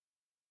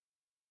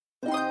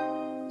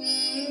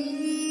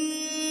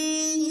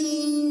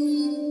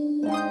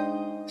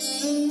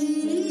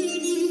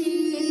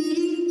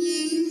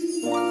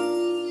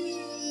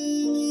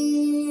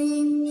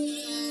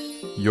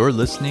You're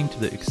listening to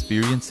the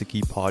Experience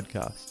Sikhi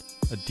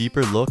podcast, a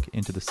deeper look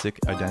into the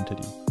Sikh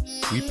identity.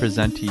 We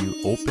present to you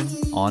open,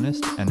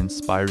 honest, and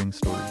inspiring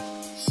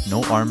stories.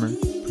 No armor,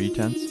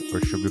 pretense, or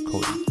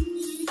sugarcoating.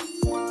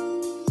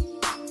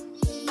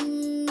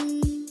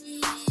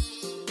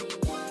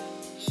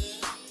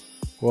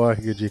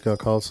 Waheguru Ji Ka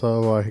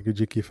Khalsa, Waheguru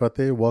Ji Ki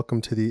Fateh.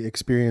 Welcome to the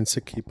Experience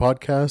Sikhi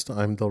podcast.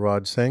 I'm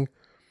Dilraj Singh.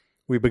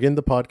 We begin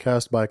the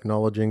podcast by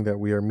acknowledging that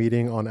we are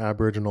meeting on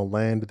Aboriginal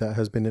land that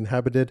has been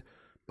inhabited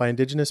by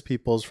Indigenous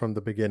peoples from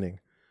the beginning.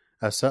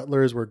 As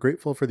settlers, we're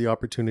grateful for the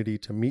opportunity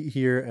to meet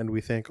here, and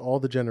we thank all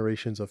the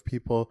generations of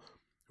people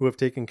who have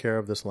taken care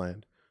of this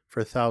land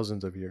for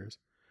thousands of years.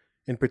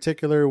 In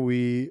particular,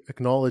 we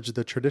acknowledge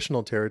the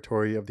traditional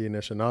territory of the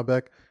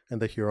Anishinaabe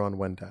and the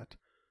Huron-Wendat.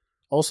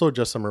 Also,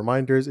 just some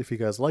reminders, if you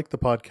guys like the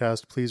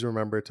podcast, please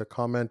remember to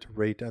comment,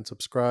 rate, and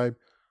subscribe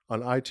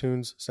on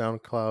iTunes,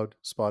 SoundCloud,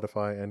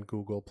 Spotify, and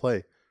Google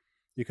Play.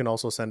 You can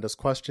also send us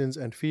questions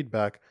and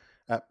feedback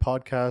at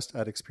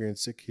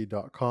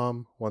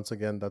podcast@experiencesikhi.com. Once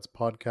again, that's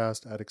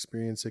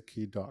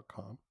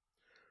podcast@experiencesikhi.com.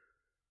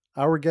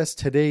 Our guest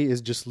today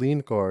is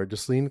Jasleen Kaur.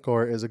 Jasleen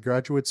Kaur is a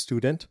graduate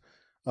student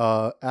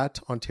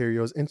at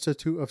Ontario's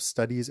Institute of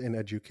Studies in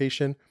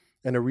Education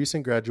and a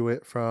recent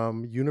graduate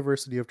from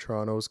University of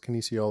Toronto's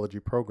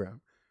Kinesiology program.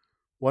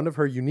 One of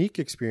her unique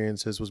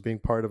experiences was being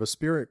part of a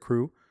spirit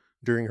crew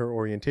during her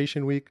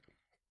orientation week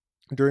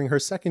during her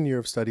second year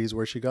of studies,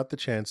 where she got the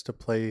chance to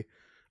play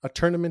a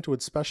tournament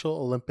with Special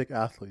Olympic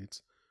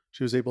athletes.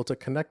 She was able to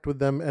connect with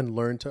them and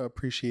learn to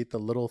appreciate the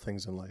little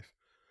things in life.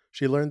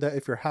 She learned that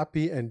if you're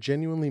happy and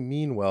genuinely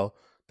mean well,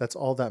 that's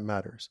all that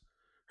matters.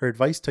 Her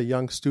advice to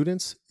young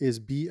students is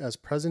be as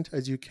present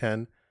as you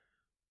can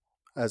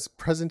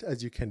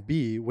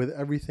be with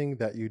everything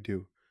that you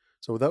do.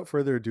 So without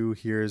further ado,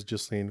 here's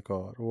Jasleen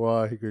Kaur.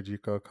 Waheguru Ji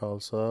Ka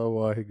Khalsa,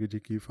 Waheguru Ji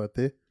Ki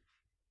Fateh.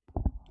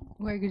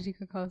 Waheguru Ji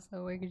Ka Khalsa,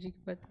 Waheguru Ji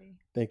Ki Fateh.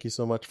 Thank you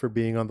so much for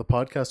being on the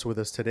podcast with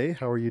us today.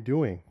 How are you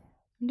doing?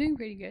 I'm doing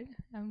pretty good.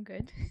 I'm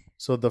good.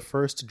 So the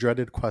first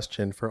dreaded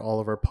question for all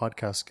of our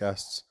podcast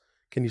guests,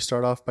 can you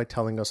start off by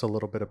telling us a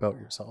little bit about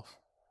yourself?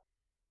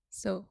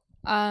 So,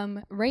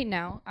 right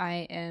now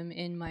I am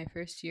in my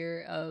first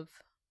year of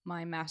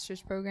my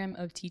master's program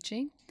of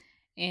teaching,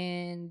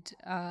 and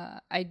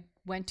I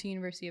went to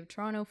University of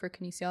Toronto for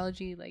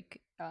kinesiology,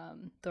 like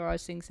Dilraj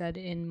Singh said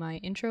in my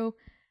intro.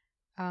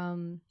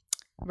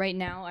 Right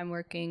now I'm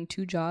working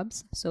two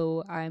jobs.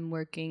 So I'm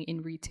working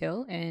in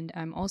retail, and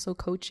I'm also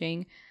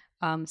coaching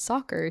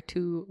soccer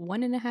to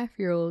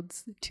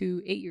 1.5-year-olds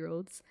to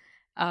 8-year-olds.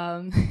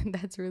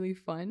 That's really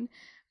fun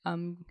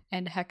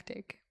and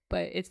hectic,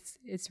 but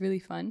it's really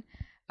fun.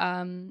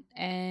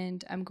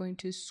 And I'm going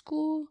to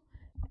school.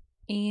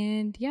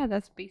 And yeah,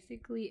 that's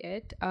basically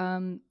it.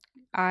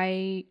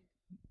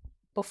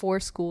 Before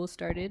school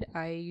started,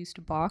 I used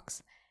to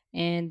box,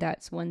 and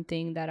that's one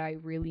thing that I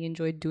really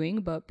enjoyed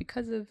doing. But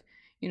because of,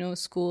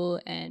 school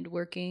and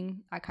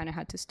working, I kind of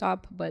had to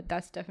stop. But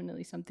that's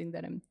definitely something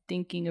that I'm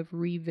thinking of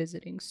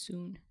revisiting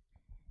soon.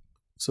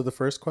 So the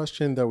first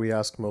question that we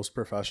ask most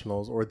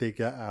professionals, or they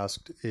get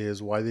asked,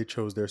 is why they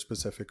chose their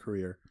specific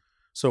career.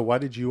 So why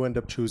did you end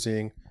up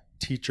choosing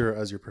teacher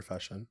as your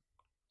profession?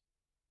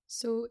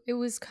 So it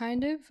was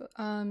kind of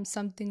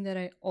something that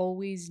I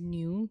always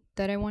knew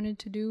that I wanted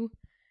to do,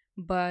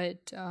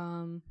 but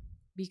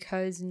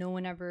because no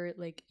one ever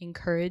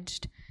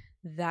encouraged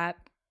that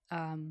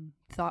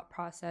thought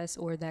process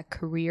or that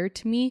career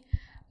to me,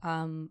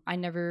 I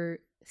never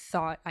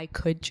thought I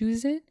could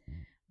choose it.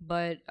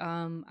 But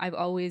I've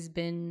always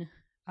been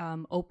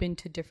open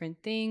to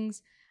different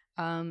things,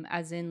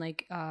 as in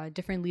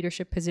different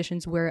leadership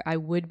positions where I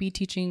would be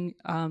teaching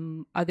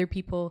other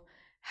people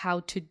how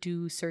to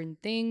do certain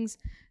things.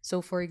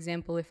 So for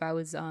example, if I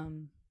was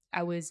an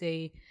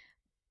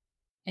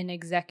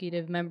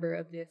executive member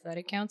of the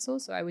athletic council,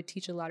 so I would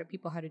teach a lot of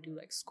people how to do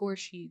score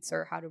sheets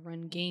or how to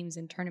run games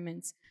and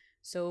tournaments.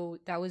 So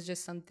that was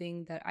just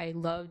something that I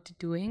loved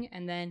doing.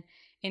 And then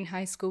in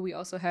high school, we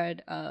also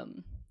had a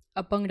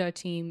Bhangra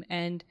team,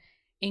 and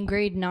in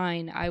grade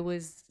 9 I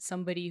was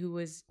somebody who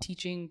was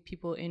teaching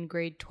people in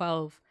grade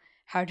 12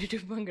 how to do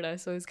Bhangra.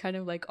 So it's kind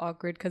of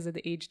awkward because of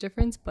the age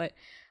difference, but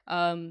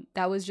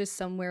that was just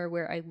somewhere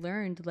where I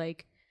learned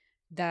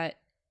that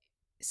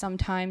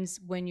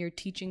sometimes when you're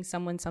teaching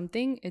someone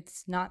something,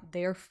 it's not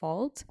their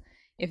fault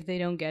if they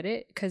don't get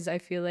it. Because I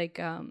feel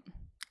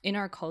in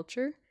our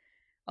culture,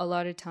 a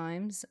lot of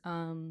times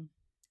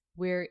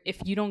where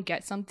if you don't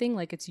get something,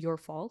 it's your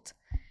fault.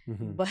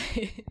 Mm-hmm.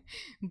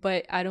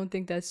 But I don't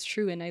think that's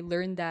true. And I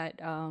learned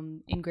that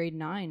in grade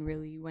 9,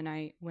 really, when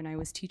I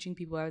was teaching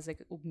people, I was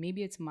like, oh,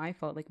 maybe it's my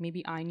fault.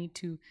 Maybe I need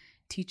to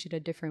teach it a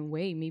different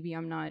way. Maybe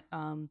I'm not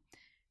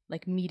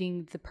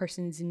meeting the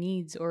person's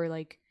needs, or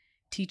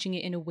teaching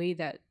it in a way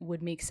that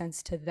would make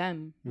sense to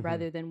them, mm-hmm.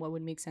 rather than what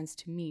would make sense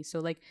to me.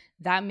 So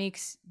that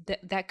makes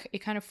that it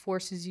kind of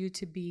forces you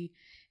to be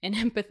an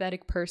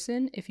empathetic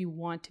person if you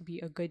want to be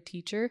a good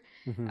teacher.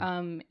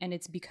 Mm-hmm. And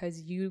it's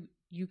because you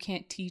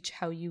can't teach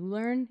how you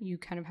learn. You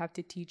kind of have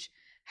to teach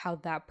how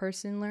that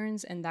person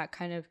learns, and that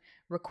kind of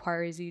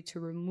requires you to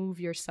remove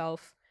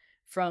yourself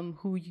from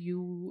who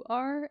you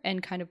are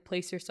and kind of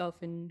place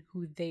yourself in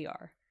who they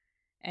are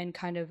and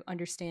kind of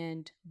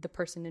understand the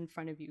person in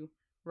front of you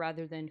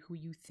rather than who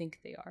you think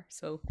they are.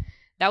 So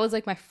that was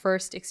like my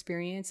first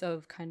experience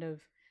of kind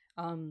of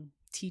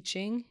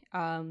teaching,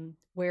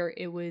 where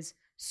it was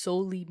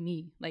solely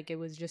me, like it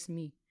was just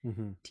me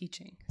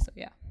teaching. So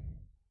yeah.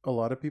 A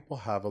lot of people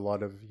have a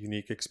lot of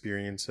unique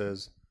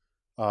experiences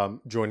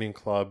joining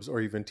clubs or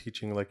even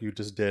teaching like you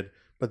just did,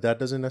 but that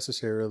doesn't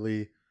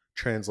necessarily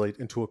translate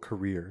into a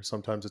career.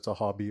 Sometimes it's a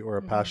hobby or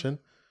a passion.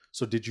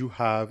 So did you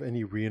have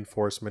any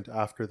reinforcement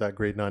after that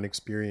grade 9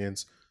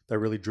 experience that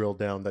really drilled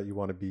down that you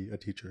want to be a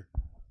teacher?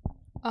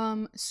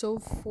 So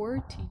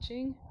for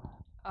teaching,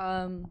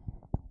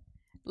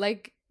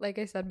 like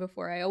I said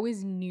before, I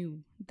always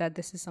knew that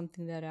this is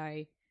something that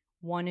I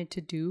wanted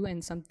to do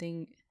and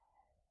something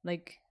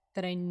like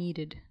that I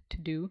needed to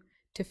do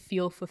to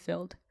feel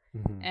fulfilled.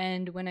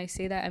 And when I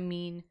say that, I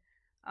mean,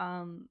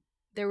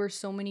 there were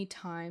so many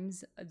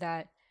times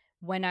that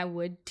when I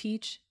would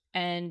teach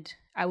and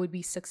I would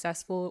be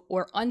successful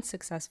or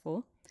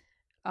unsuccessful,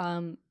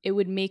 it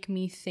would make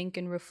me think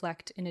and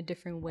reflect in a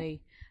different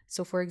way.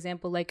 So for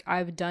example, like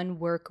I've done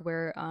work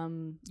where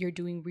you're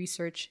doing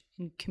research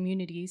in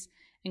communities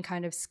and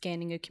kind of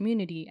scanning a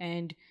community,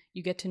 and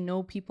you get to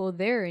know people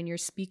there and you're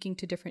speaking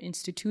to different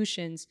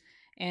institutions.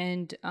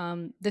 And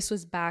this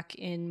was back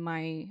in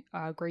my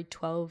grade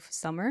 12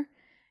 summer.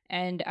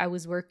 And I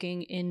was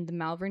working in the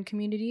Malvern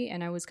community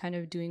and I was kind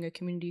of doing a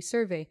community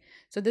survey.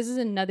 So this is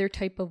another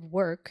type of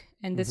work.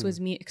 And this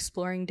was me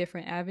exploring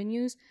different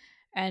avenues.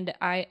 And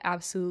I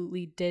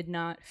absolutely did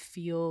not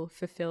feel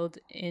fulfilled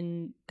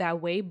in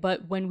that way.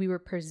 But when we were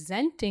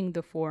presenting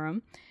the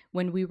forum,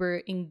 when we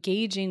were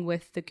engaging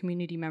with the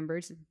community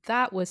members,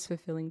 that was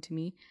fulfilling to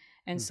me.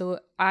 And so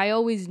I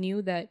always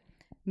knew that,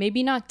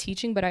 maybe not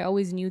teaching, but I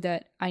always knew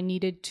that I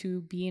needed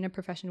to be in a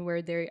profession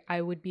where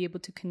I would be able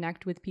to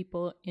connect with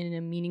people in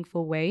a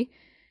meaningful way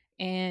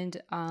and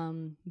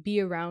be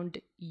around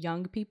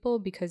young people,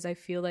 because I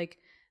feel like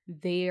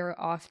they are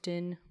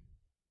often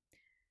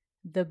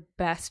the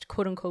best,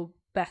 quote unquote,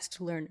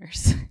 best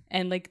learners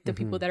and like the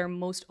people that are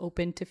most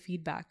open to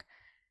feedback.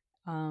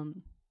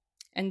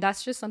 And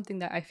that's just something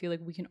that I feel like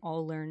we can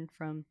all learn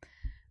from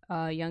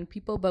young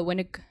people. But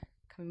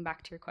coming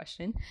back to your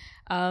question,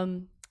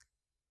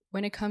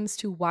 when it comes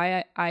to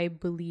why I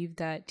believe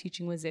that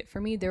teaching was it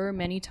for me, there were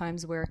many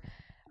times where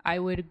I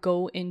would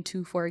go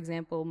into, for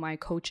example, my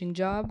coaching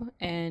job,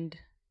 and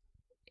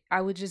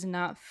I would just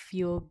not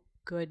feel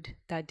good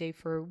that day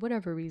for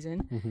whatever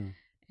reason.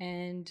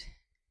 And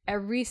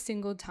every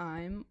single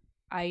time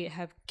I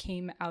have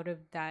came out of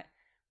that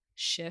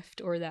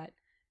shift or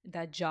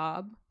that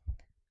job,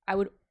 I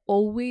would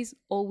always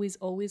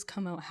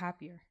come out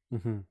happier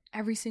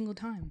every single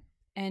time.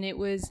 And it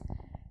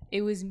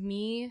was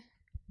me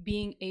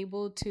being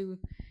able to,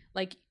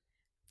 like,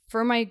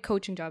 for my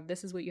coaching job,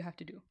 this is what you have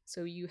to do.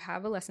 So you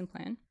have a lesson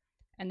plan,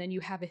 and then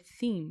you have a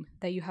theme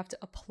that you have to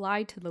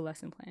apply to the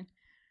lesson plan.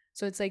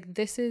 So it's like,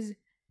 this is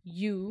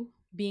you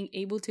being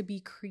able to be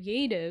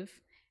creative,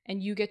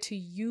 and you get to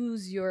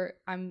use your,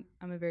 I'm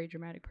a very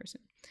dramatic person.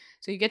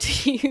 So you get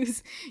to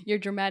use your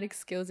dramatic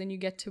skills, and you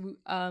get to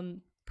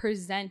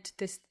present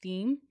this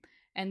theme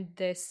and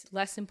this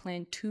lesson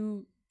plan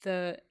to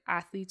the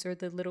athletes or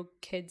the little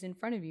kids in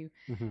front of you.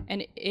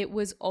 And it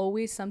was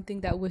always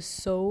something that was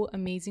so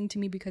amazing to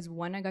me, because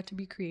one, I got to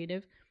be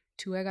creative.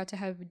 Two, I got to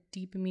have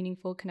deep and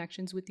meaningful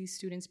connections with these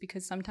students,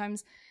 because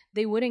sometimes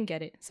they wouldn't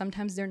get it.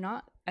 Sometimes they're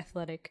not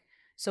athletic.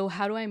 So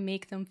how do I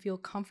make them feel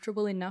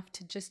comfortable enough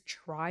to just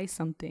try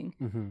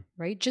something,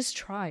 right? Just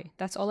try.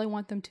 That's all I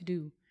want them to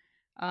do.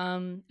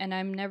 And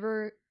I'm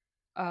never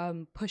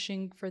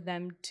pushing for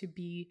them to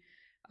be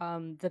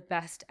the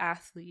best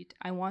athlete.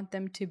 I want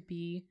them to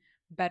be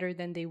better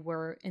than they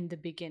were in the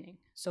beginning.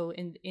 So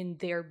in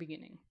their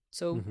beginning.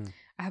 So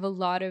I have a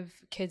lot of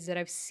kids that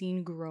I've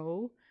seen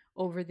grow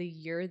over the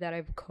year that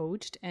I've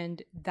coached,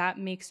 and that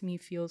makes me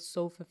feel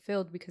so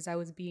fulfilled, because I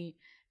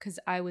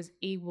was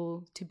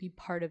able to be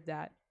part of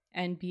that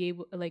and be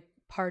able, like,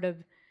 part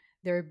of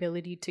their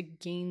ability to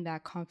gain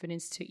that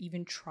confidence to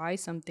even try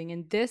something.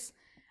 And this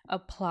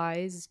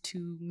applies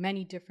to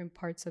many different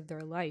parts of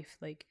their life.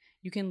 Like,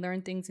 you can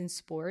learn things in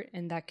sport,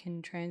 and that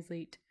can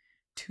translate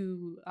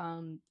to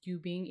you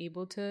being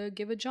able to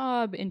give a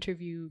job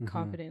interview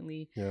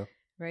confidently.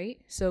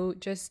 Right? So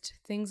just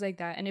things like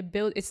that. And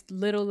it's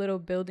little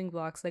building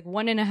blocks, like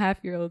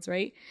 1.5-year-olds,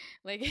 right?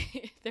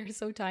 Like, they're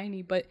so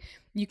tiny, but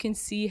you can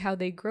see how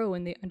they grow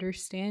and they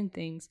understand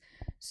things.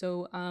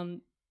 So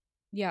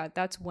yeah,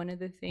 that's one of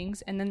the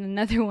things. And then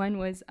another one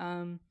was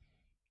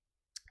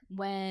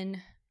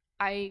when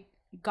I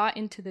got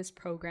into this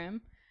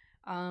program,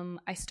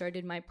 I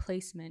started my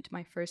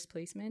first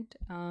placement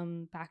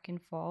back in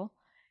fall,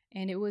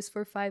 and it was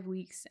for 5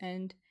 weeks.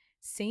 And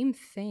same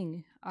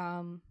thing.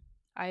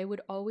 I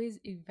would always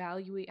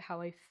evaluate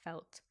how I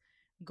felt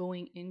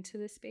going into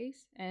the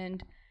space.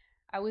 And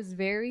I was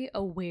very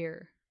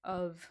aware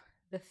of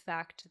the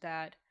fact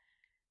that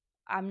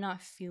I'm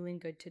not feeling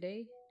good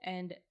today.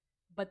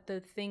 But the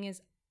thing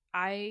is,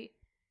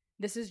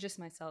 this is just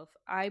myself.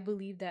 I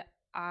believe that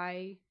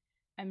I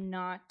am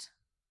not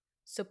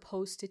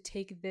supposed to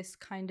take this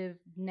kind of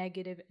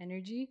negative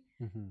energy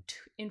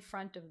in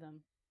front of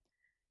them.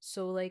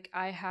 So like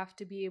I have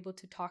to be able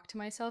to talk to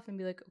myself and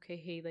be like, okay,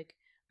 hey, like,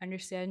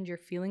 understand you're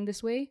feeling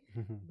this way,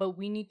 but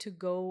we need to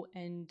go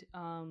and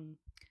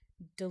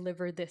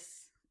deliver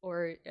this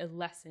or a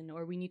lesson,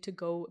 or we need to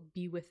go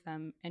be with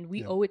them, and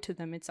we owe it to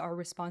them. It's our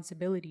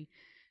responsibility.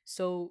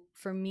 So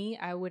for me,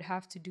 I would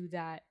have to do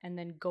that and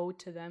then go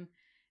to them.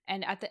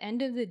 And at the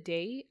end of the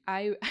day,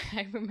 I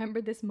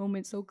remember this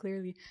moment so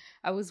clearly.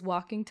 I was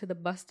walking to the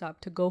bus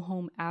stop to go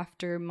home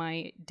after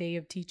my day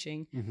of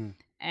teaching,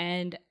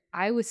 and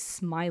I was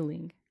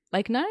smiling,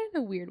 like not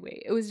in a weird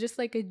way. It was just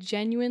like a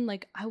genuine,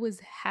 like I was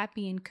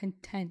happy and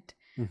content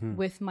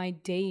with my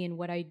day and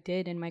what I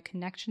did and my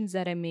connections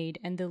that I made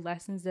and the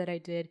lessons that I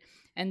did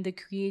and the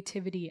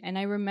creativity. And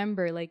I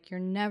remember, like, you're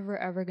never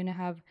ever going to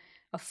have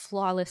a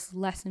flawless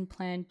lesson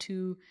plan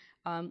to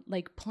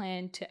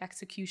plan to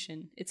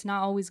execution. It's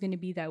not always going to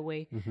be that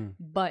way,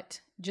 but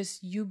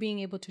just you being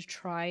able to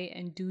try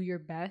and do your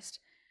best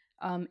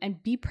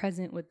and be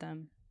present with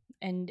them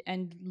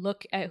and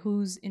look at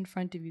who's in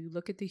front of you,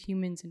 look at the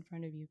humans in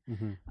front of you.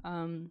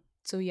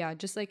 So yeah,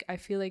 just like I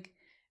feel like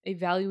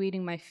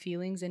evaluating my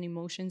feelings and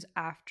emotions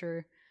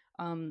after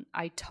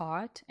I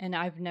taught, and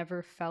I've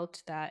never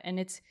felt that. And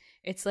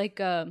it's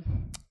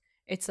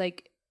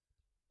like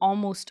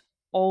almost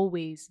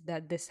always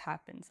that this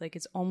happens. Like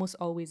it's almost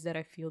always that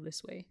I feel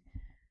this way.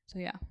 So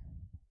yeah.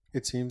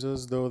 It seems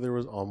as though there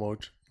was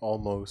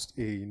almost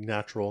a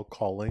natural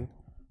calling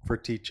for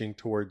teaching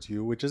towards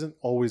you, which isn't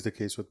always the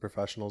case with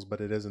professionals,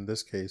 but it is in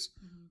this case.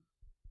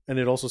 And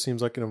it also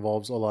seems like it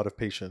involves a lot of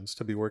patience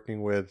to be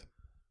working with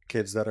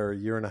kids that are a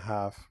year and a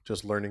half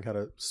just learning how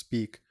to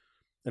speak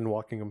and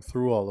walking them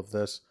through all of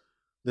this.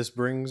 This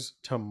brings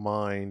to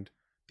mind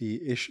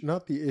the issue,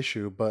 not the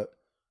issue, but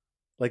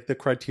like the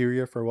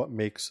criteria for what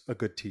makes a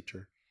good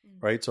teacher,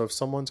 right? So if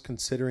someone's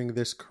considering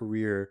this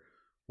career,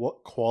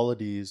 what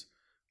qualities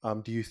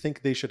do you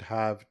think they should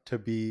have to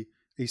be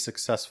a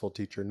successful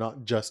teacher,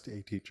 not just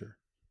a teacher?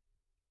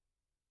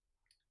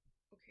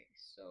 Okay,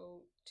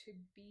 so to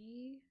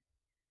be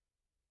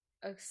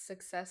a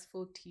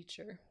successful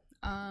teacher,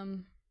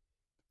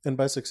 and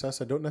by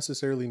success, I don't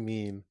necessarily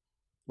mean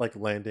like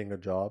landing a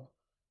job,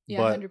 yeah,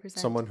 but 100%.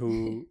 someone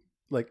who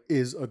like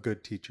is a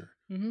good teacher,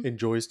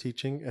 enjoys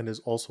teaching, and is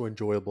also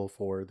enjoyable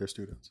for their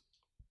students.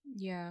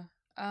 Yeah.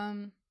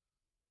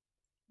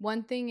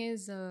 One thing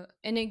is an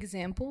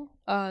example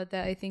that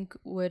I think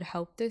would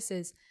help this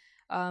is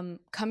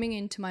coming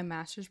into my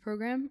master's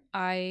program.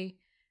 I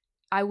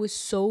was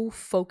so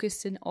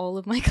focused in all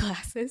of my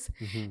classes,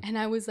 and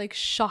I was like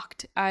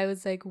shocked. I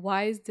was like,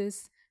 why is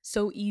this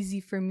so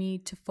easy for me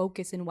to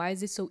focus, and why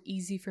is it so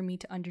easy for me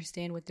to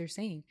understand what they're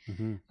saying?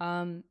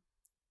 And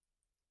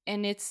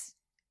it's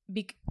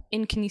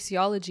in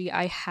kinesiology,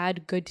 I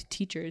had good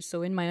teachers.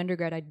 So in my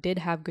undergrad, I did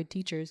have good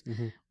teachers.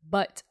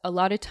 But a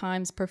lot of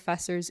times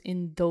professors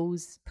in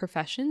those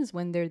professions,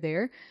 when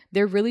they're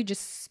really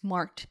just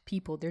smart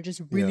people. They're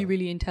just really,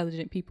 really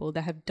intelligent people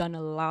that have done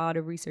a lot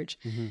of research.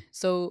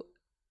 So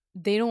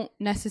they don't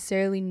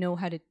necessarily know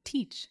how to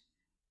teach,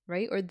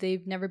 right? Or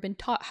they've never been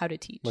taught how to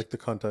teach. Like the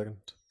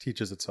content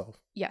teaches itself.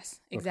 Yes,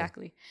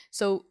 exactly. Okay.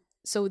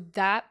 So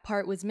that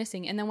part was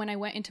missing. And then when I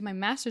went into my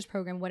master's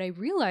program, what I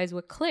realized,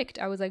 what clicked,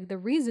 I was like, the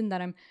reason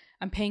that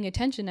I'm paying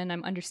attention and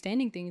I'm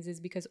understanding things is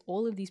because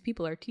all of these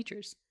people are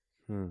teachers,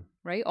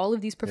 right? All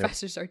of these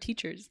professors are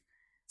teachers.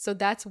 So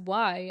that's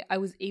why I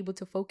was able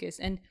to focus.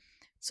 And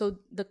so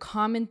the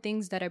common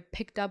things that I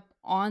picked up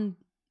on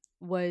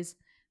was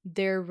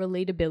their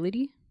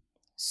relatability.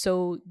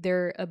 So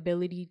their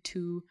ability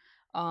to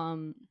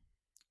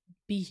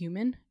be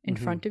human in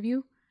front of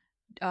you.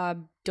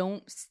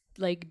 Don't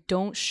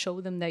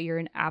show them that you're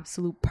an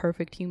absolute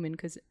perfect human,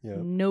 because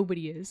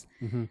nobody is,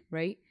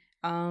 right?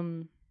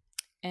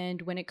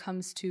 And when it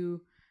comes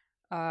to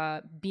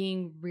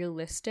being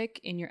realistic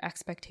in your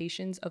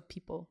expectations of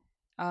people,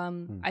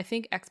 I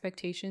think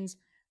expectations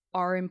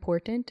are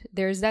important.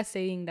 There's that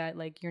saying that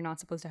like you're not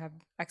supposed to have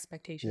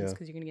expectations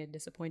because you're gonna get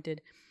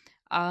disappointed.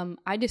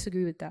 I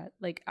disagree with that.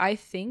 Like, I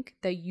think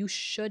that you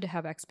should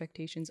have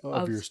expectations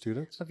of your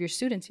students. Of your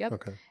students, yep.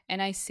 Okay.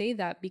 And I say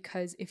that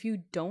because if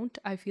you don't,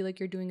 I feel like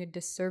you're doing a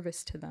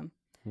disservice to them,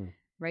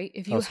 right?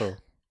 If you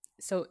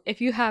so if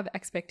you have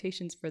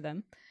expectations for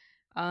them,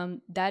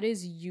 that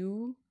is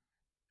you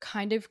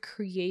kind of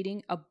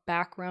creating a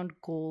background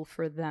goal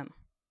for them.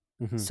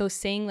 So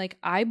saying like,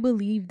 I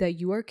believe that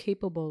you are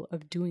capable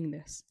of doing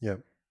this. Yeah.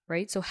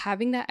 Right. So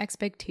having that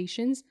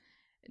expectation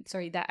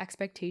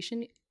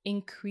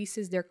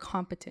increases their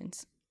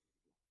competence.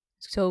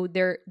 So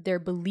their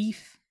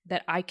belief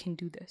that I can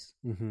do this.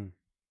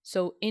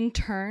 So in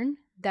turn,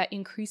 that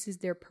increases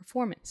their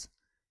performance.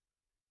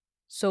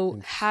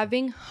 So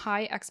having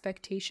high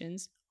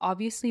expectations,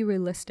 obviously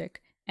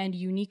realistic and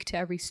unique to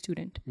every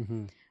student,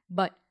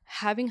 but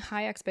having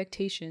high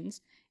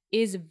expectations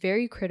is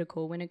very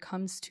critical when it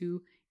comes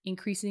to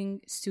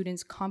increasing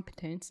students'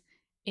 competence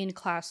in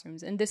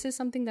classrooms. And this is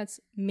something that's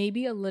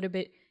maybe a little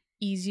bit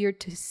easier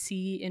to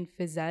see in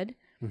phys ed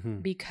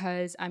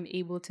because I'm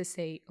able to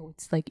say, oh,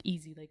 it's like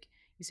easy. Like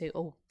you say,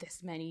 oh,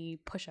 this many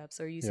push-ups,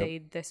 or you say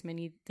this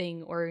many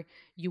thing, or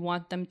you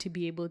want them to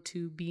be able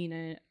to be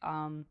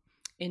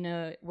in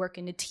a work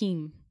in a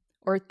team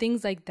or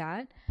things like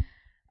that.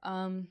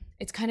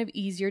 It's kind of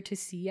easier to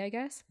see, I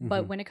guess.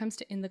 But when it comes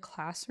to in the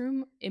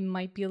classroom, it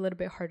might be a little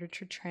bit harder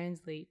to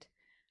translate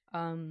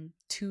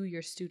to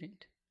your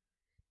student.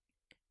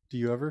 Do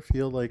you ever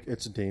feel like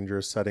it's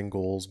dangerous setting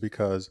goals?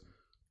 Because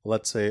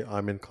let's say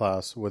I'm in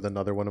class with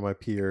another one of my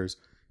peers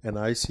and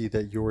I see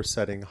that you're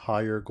setting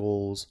higher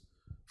goals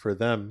for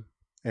them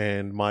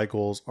and my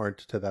goals aren't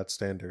to that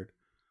standard.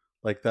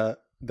 Like that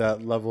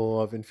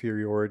level of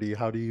inferiority,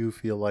 how do you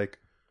feel like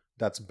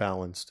that's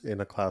balanced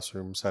in a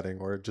classroom setting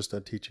or just a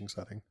teaching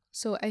setting?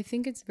 So I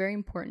think it's very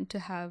important to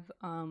have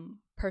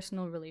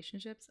personal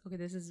relationships. Okay,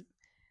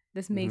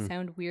 this may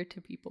sound weird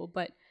to people,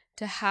 but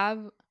to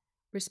have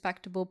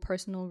respectable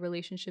personal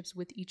relationships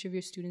with each of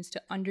your students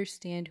to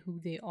understand who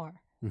they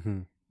are,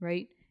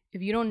 right?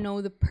 If you don't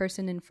know the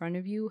person in front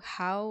of you,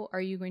 how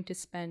are you going to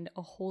spend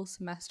a whole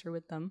semester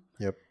with them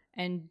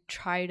and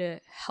try to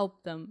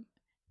help them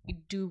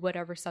do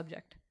whatever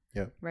subject,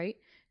 right?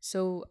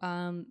 So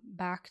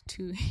back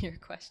to your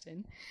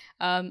question,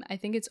 I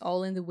think it's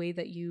all in the way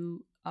that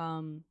you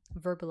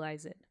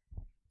verbalize it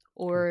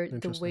or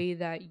the way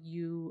that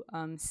you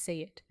say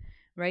it,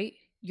 right?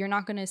 You're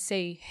not going to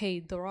say, hey,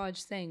 Doraj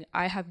Singh,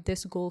 I have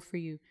this goal for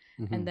you.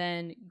 And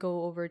then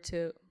go over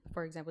to,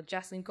 for example,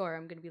 Jasleen Kaur.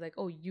 I'm going to be like,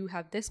 oh, you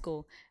have this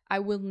goal. I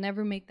will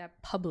never make that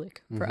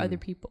public for other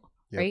people,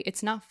 right?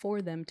 It's not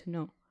for them to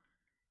know,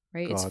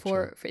 right?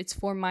 Gotcha. It's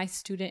for my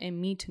student and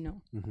me to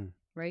know,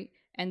 right?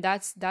 And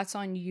that's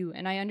on you.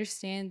 And I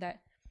understand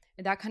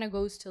that kind of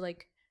goes to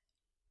like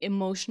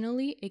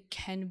emotionally, it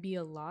can be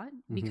a lot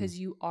because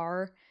you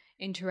are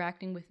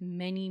interacting with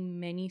many,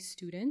 many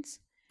students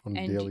on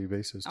a daily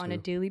basis. On a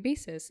daily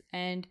basis.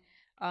 And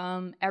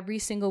every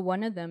single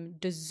one of them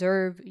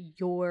deserve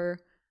your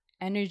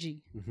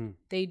energy.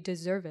 They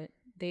deserve it.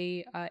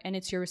 And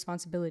it's your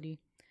responsibility.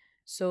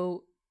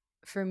 So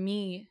for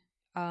me,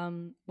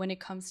 when it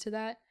comes to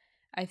that,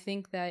 I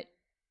think that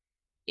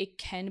it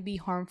can be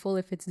harmful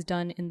if it's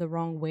done in the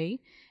wrong way.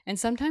 And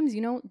sometimes,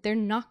 they're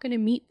not going to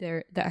meet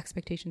the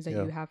expectations that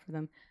you have for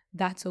them.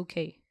 That's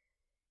okay.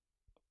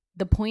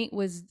 The point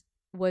was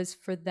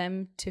for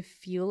them to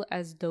feel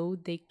as though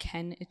they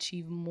can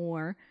achieve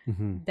more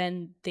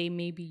than they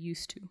may be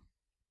used to,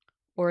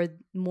 or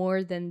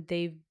more than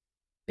they've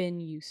been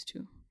used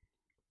to.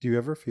 Do you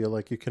ever feel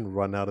like you can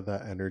run out of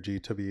that energy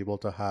to be able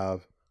to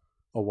have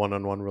a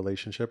one-on-one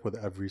relationship with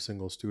every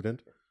single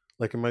student?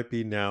 Like it might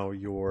be now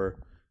you're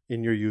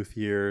in your youth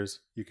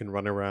years, you can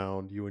run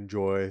around, you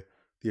enjoy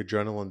the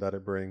adrenaline that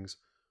it brings,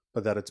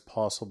 but that it's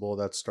possible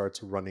that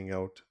starts running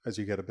out as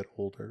you get a bit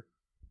older.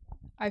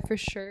 I for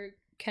sure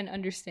can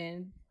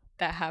understand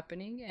that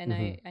happening, and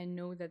I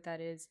know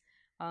that is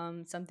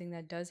something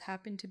that does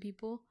happen to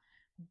people.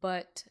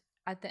 But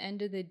at the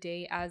end of the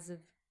day, as of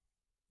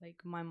like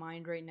my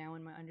mind right now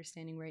and my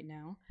understanding right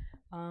now,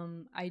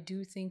 I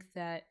do think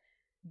that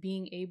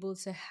being able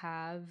to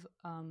have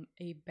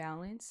a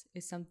balance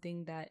is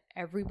something that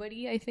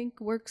everybody, I think,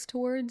 works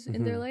towards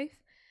in their life.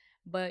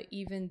 But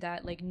even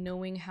that, like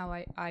knowing how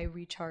I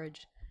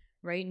recharge,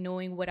 right?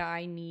 Knowing what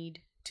I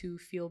need to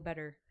feel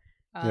better.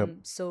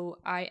 So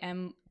I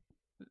am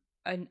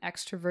an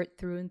extrovert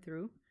through and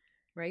through,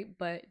 right?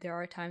 But there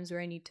are times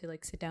where I need to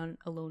like sit down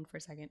alone for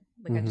a second.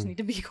 Like I just need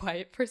to be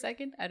quiet for a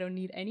second. I don't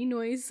need any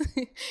noise.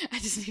 I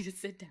just need to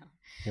sit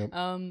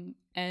down.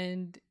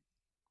 And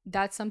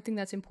that's something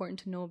that's important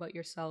to know about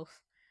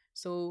yourself.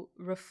 So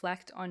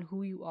reflect on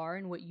who you are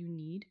and what you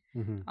need.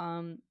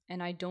 And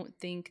I don't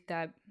think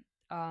that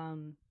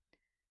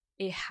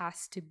it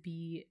has to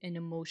be an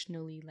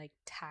emotionally like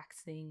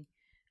taxing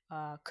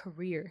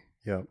career,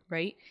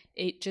 right?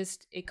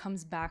 It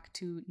comes back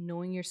to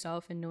knowing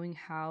yourself and knowing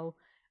how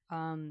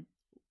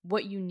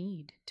what you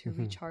need to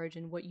recharge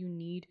and what you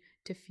need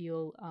to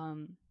feel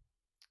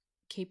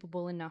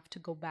capable enough to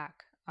go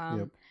back.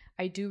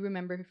 I do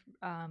remember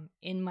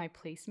in my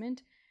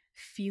placement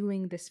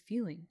feeling this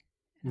feeling,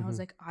 and I was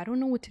like, I don't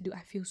know what to do.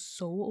 I feel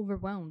so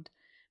overwhelmed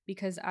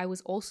because I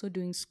was also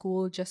doing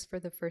school just for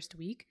the first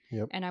week,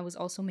 and I was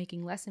also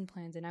making lesson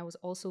plans, and I was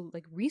also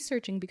like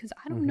researching because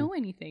I don't know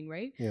anything,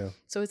 right?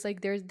 So it's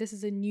like this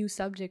is a new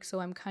subject, so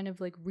I'm kind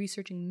of like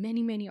researching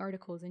many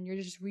articles, and you're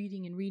just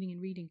reading and reading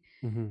and reading.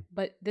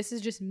 But this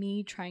is just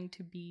me trying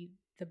to be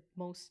the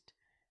most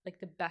like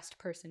the best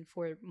person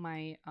for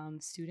my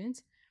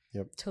students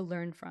to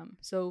learn from.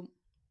 So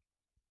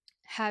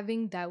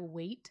having that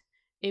weight,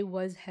 it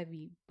was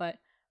heavy, but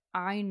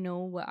I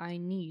know what I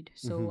need.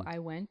 So I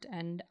went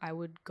and I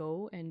would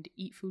go and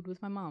eat food with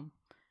my mom.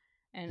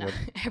 And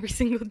every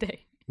single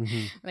day.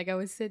 Like I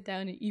would sit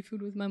down and eat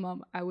food with my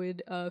mom. I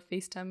would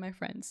FaceTime my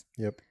friends.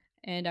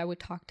 And I would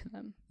talk to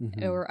them.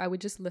 Or I would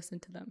just listen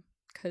to them.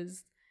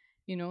 Because,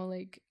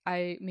 like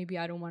I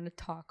don't want to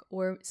talk.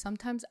 Or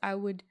sometimes I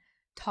would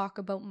talk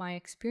about my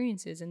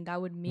experiences, and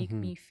that would make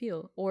me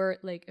feel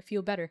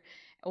better.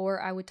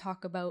 Or I would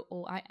talk about,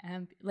 I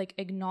am, like,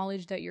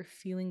 acknowledge that you're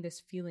feeling this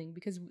feeling,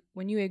 because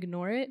when you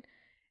ignore it,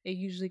 it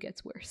usually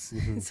gets worse.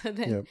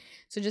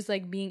 So just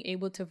like being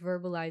able to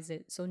verbalize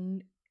it, so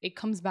it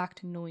comes back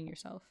to knowing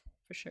yourself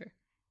for sure.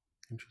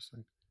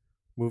 Interesting.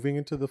 Moving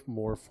into the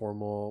more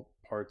formal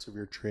parts of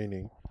your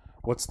training,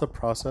 what's the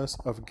process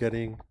of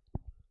getting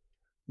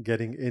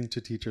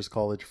into Teachers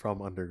College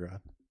from undergrad?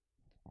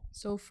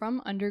 So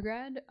from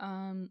undergrad,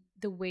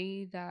 the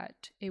way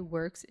that it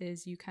works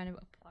is you kind of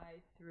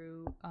apply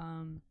through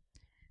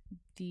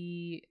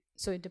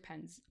so it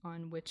depends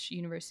on which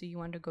university you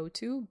want to go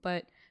to,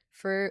 but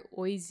for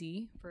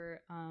OISE,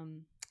 for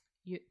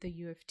the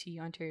U of T,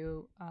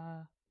 Ontario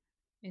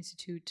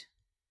Institute.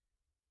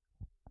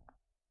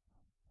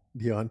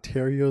 The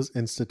Ontario's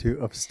Institute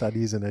of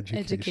Studies and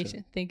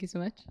Education. Thank you so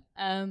much.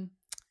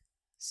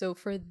 So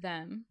for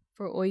them,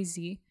 for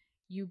OISE,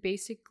 you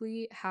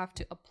basically have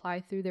to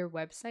apply through their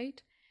website,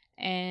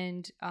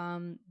 and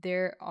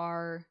there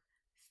are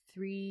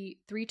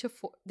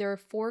there are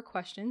 4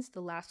 questions.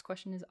 The last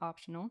question is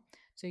optional,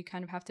 so you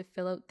kind of have to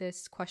fill out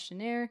this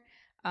questionnaire.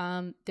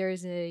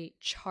 There's a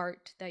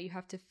chart that you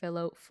have to fill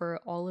out for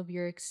all of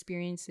your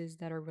experiences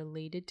that are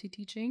related to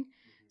teaching.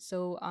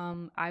 So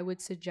I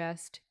would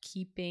suggest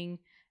keeping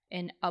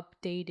an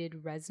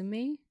updated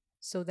resume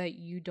so that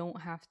you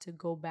don't have to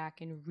go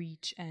back and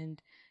reach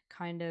and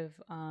kind of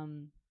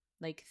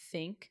like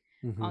think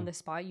on the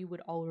spot. You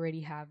would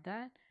already have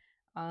that.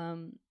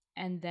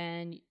 And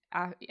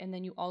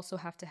then you also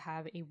have to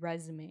have a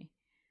resume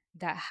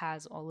that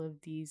has all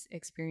of these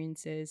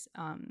experiences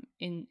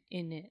in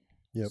it.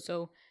 Yep.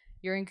 So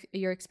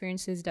your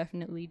experiences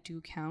definitely do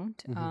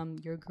count.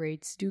 Your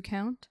grades do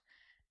count,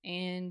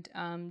 and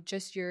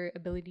just your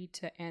ability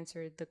to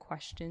answer the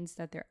questions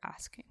that they're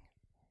asking.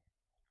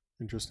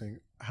 Interesting.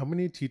 How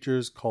many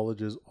teachers'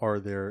 colleges are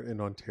there in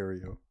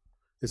Ontario?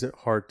 Is it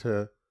hard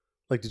to,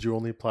 like, did you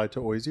only apply to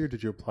OISE or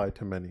did you apply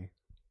to many?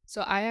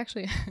 So I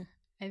actually,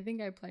 I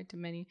think I applied to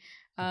many.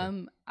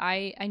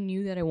 I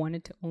knew that I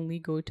wanted to only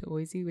go to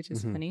OISE, which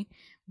is funny,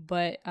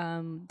 but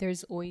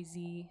there's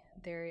OISE,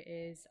 there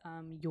is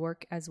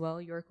York as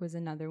well. York was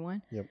another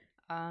one. Yep.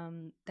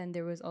 Then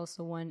there was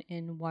also one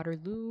in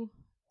Waterloo.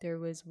 There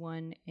was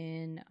one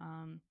in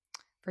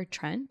for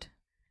Trent.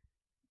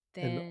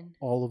 Then and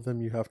all of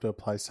them you have to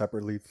apply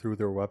separately through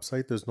their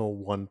website. There's no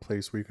one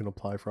place where you can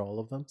apply for all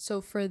of them.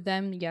 So for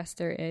them, yes,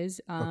 there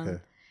is. Okay.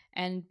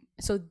 And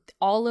so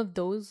all of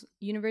those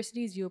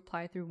universities you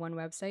apply through one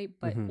website,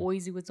 but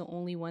OISE was the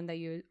only one that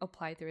you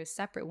apply through a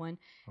separate one.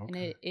 Okay. And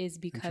it is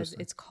because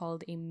it's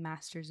called a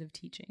Master's of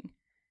Teaching.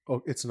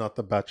 Oh, it's not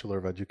the Bachelor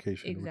of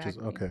Education,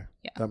 exactly. Which is okay.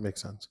 Yeah. That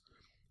makes sense.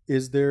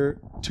 Is there,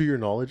 to your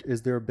knowledge,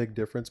 is there a big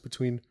difference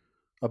between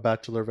a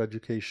Bachelor of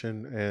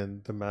Education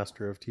and the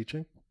Master of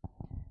Teaching?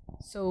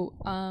 So,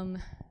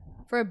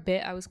 for a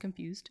bit, I was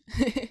confused.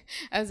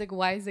 I was like,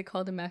 why is it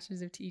called a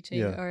Master's of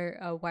Teaching?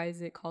 Or why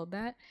is it called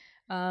that?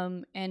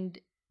 And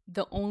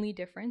the only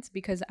difference,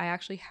 because I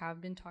actually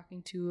have been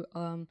talking to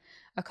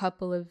a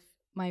couple of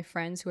my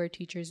friends who are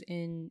teachers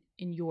in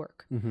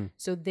York.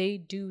 So they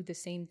do the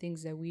same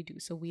things that we do.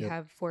 So we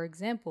have, for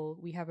example,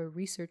 we have a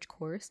research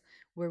course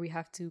where we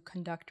have to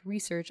conduct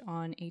research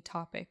on a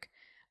topic.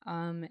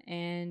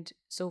 And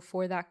so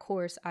for that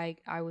course, I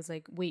was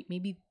like, wait,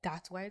 maybe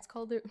that's why it's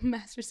called a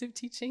Master's of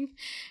Teaching.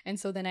 And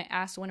so then I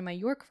asked one of my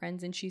York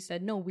friends, and she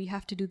said, no, we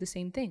have to do the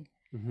same thing.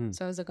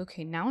 So I was like,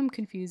 okay, now I'm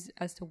confused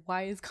as to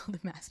why it's called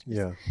a Master's.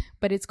 Yeah.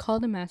 But it's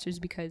called a Master's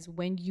because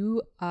when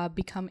you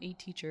become a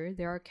teacher,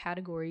 there are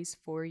categories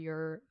for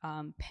your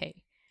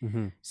pay.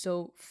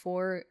 So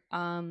for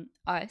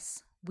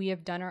us, we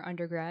have done our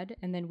undergrad,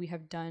 and then we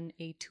have done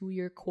a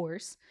 2-year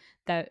course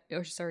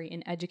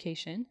in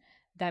education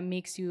that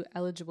makes you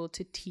eligible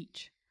to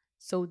teach.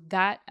 So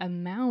that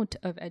amount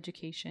of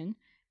education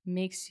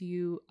makes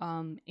you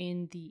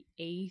in the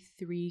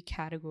A3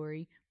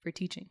 category for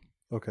teaching.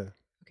 Okay.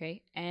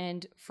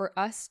 And for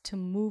us to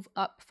move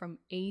up from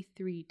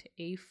A3 to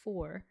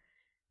A4,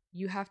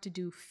 you have to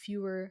do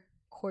fewer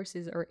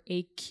courses, or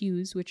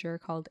AQs, which are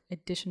called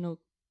additional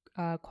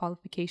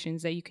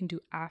qualifications that you can do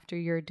after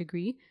your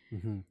degree.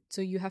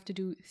 So you have to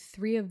do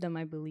 3 of them,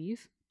 I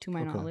believe, to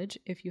my knowledge,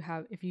 if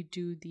you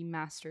do the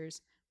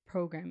master's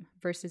program,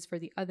 versus for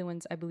the other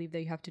ones, I believe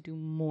that you have to do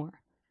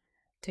more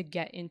to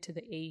get into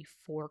the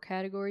A4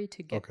 category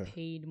to get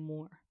paid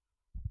more.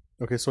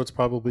 Okay, so it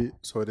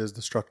is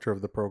the structure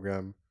of the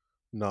program,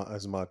 not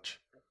as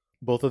much.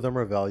 Both of them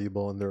are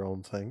valuable in their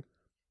own thing,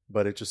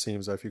 but it just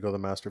seems that if you go the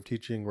Master of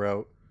Teaching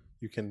route,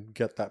 you can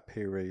get that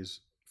pay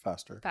raise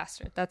faster.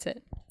 That's it. That's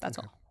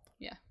all.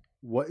 Yeah.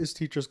 What is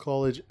Teachers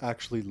College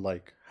actually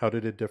like? How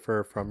did it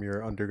differ from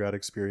your undergrad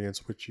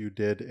experience, which you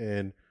did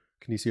in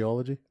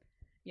kinesiology?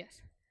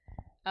 Yes.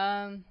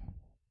 So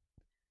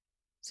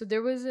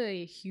there was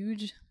a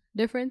huge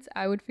difference,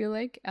 I would feel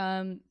like.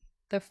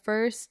 The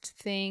first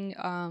thing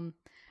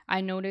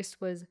I noticed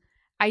was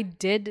I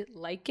did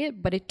like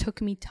it, but it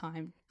took me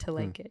time to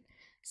like it.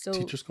 So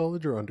Teachers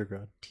College or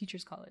undergrad?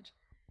 Teachers College.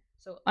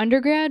 So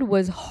undergrad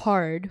was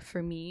hard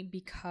for me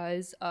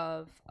because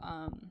of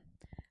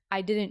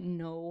I didn't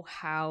know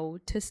how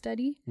to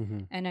study,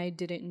 and I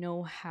didn't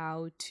know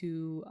how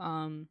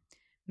to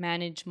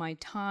manage my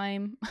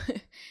time.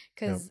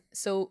 Because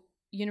so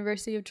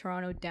University of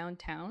Toronto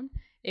downtown,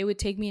 it would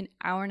take me an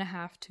hour and a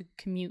half to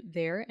commute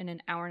there and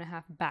an hour and a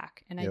half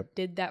back. And I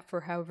did that for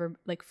however,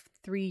 like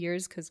 3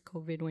 years, because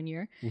COVID 1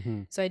 year.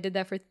 So I did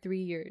that for 3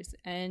 years,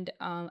 and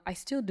I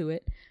still do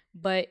it.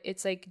 But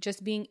it's like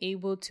just being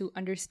able to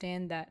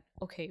understand that,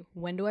 okay,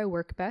 when do I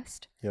work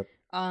best?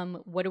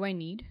 What do I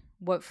need?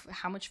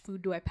 How much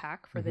food do I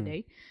pack for the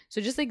day?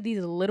 So just like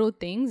these little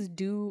things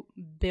do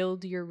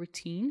build your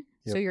routine,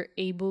 so you're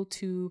able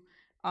to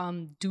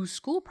do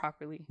school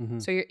properly.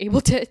 So you're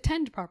able to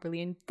attend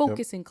properly and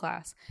focus in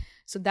class.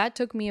 So that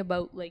took me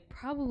about like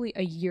probably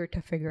a year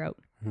to figure out.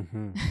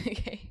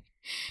 Okay.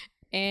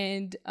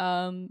 And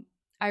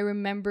I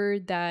remember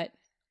that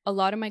a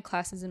lot of my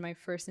classes in my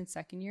first and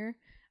second year,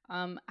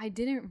 I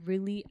didn't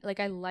really like,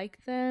 I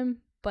liked them,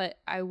 but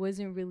I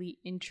wasn't really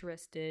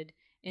interested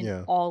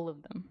in all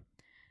of them.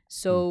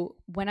 So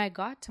when I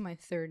got to my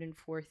third and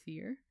fourth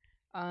year,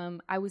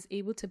 I was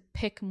able to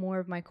pick more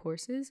of my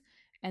courses.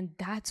 And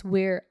that's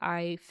where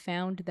I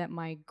found that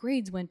my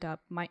grades went up,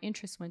 my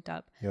interest went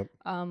up,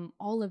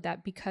 all of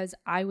that, because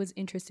I was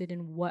interested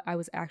in what I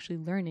was actually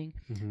learning.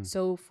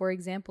 So for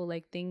example,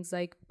 like things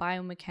like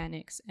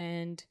biomechanics,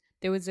 and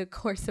there was a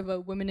course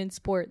about women in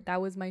sport.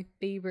 That was my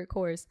favorite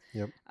course.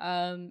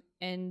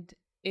 And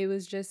it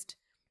was just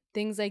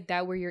things like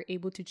that where you're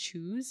able to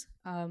choose,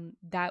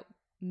 that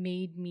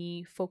made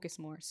me focus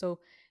more. So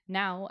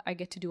now I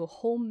get to do a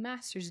whole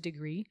master's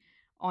degree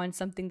on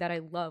something that I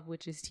love,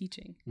 which is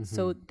teaching.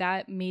 So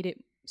that made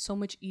it so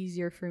much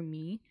easier for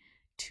me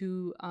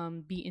to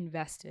be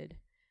invested.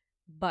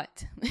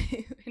 But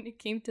when it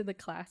came to the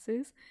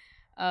classes,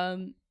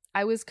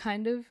 I was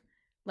kind of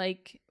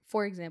like,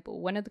 for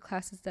example, one of the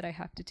classes that I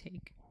have to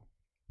take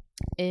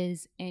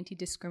is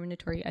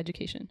anti-discriminatory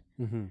education.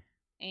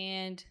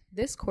 And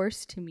this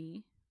course to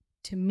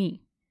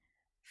me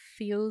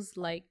feels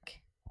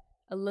like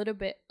a little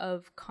bit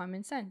of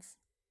common sense.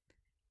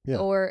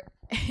 Or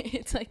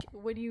it's like,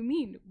 what do you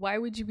mean? Why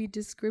would you be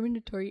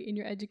discriminatory in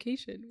your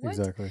education? What?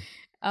 Exactly.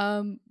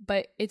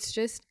 But it's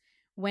just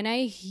when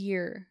I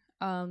hear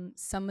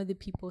some of the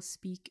people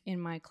speak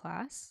in my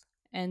class,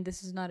 and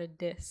this is not a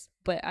diss,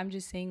 but I'm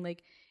just saying,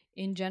 like,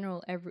 in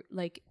general,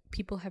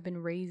 people have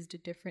been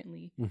raised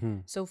differently.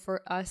 So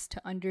for us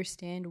to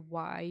understand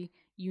why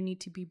you need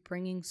to be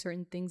bringing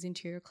certain things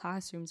into your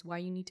classrooms, why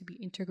you need to be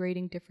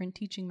integrating different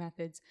teaching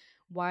methods,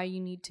 why you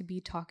need to be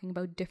talking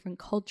about different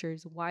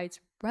cultures, why it's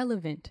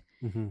relevant,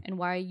 and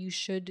why you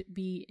should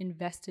be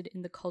invested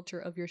in the culture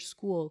of your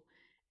school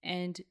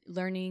and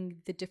learning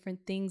the different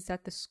things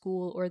that the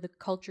school or the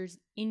cultures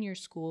in your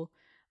school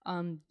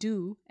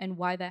do, and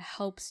why that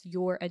helps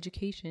your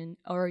education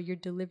or your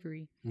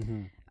delivery.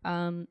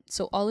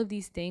 So all of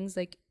these things,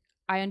 like,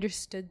 I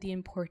understood the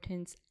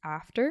importance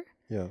after.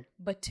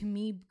 But to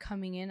me,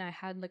 coming in, I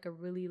had like a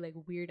really like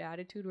weird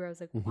attitude where I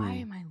was like, why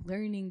am I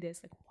learning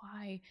this? Like,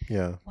 why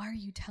are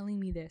you telling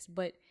me this?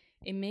 But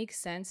it makes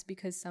sense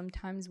because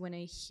sometimes when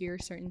I hear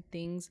certain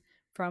things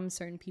from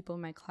certain people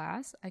in my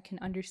class, I can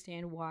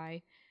understand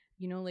why,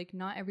 you know, like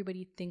not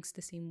everybody thinks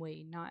the same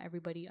way. Not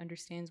everybody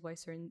understands why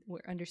certain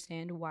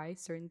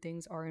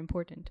things are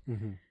important.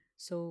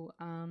 So,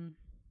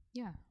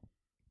 yeah.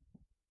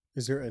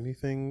 Is there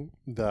anything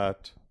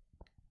that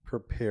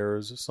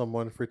prepares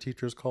someone for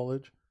Teachers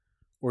College,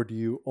 or do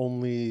you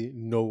only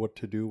know what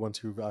to do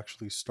once you've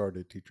actually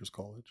started Teachers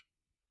College?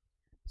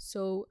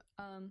 So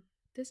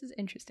this is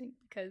interesting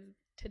because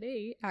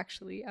today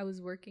actually I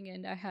was working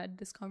and I had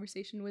this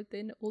conversation with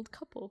an old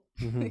couple.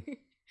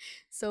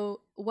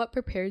 So what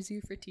prepares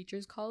you for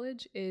Teachers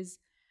College is,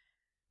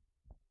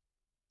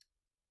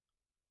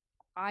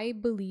 I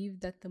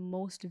believe that the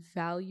most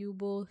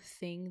valuable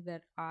thing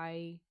that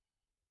I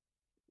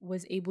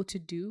was able to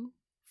do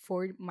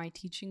for my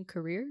teaching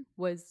career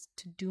was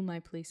to do my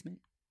placement.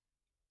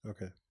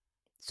 Okay.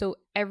 So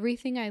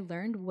everything I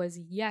learned was,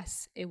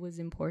 yes, it was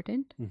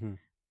important,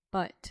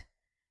 but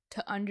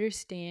to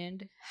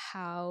understand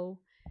how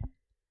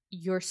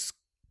your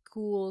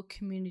school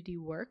community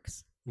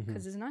works,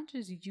 because it's not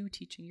just you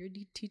teaching, you're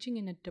teaching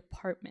in a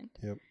department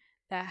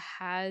that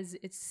has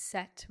its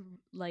set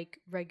like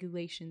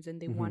regulations,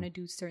 and they want to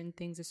do certain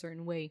things a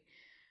certain way.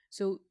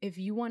 So if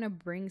you want to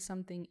bring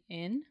something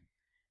in,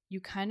 you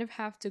kind of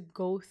have to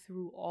go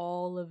through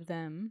all of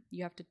them.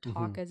 You have to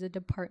talk as a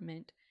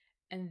department,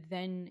 and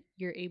then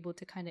you're able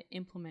to kind of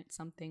implement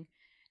something.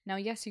 Now,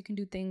 yes, you can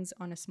do things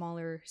on a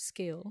smaller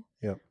scale,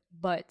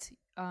 but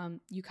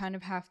you kind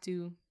of have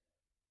to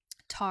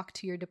talk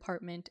to your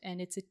department, and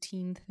it's a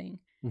team thing.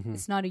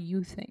 It's not a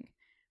you thing,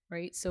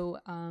 right? So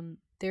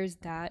there's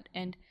that.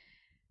 And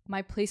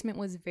my placement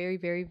was very,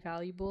 very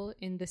valuable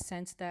in the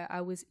sense that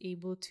I was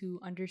able to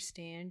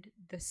understand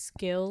the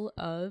skill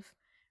of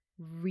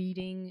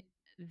reading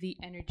the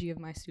energy of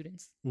my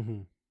students.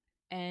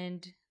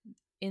 And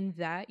in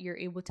that, you're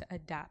able to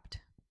adapt.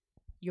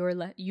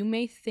 you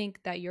may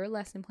think that your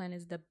lesson plan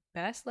is the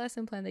best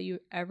lesson plan that you've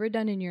ever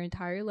done in your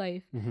entire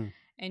life,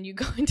 and you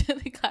go into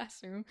the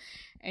classroom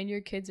and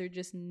your kids are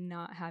just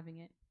not having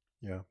it.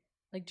 Yeah.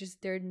 Like,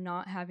 just they're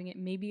not having it.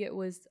 Maybe it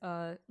was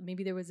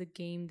maybe there was a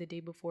game the day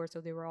before, so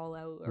they were all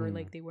out, or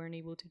like they weren't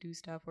able to do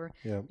stuff, or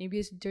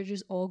maybe they're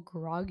just all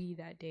groggy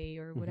that day,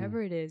 or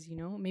whatever it is, you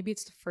know. Maybe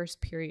it's the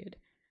first period,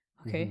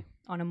 okay,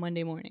 on a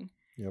Monday morning.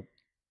 Yep.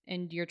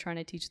 And you're trying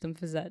to teach them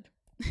phys ed.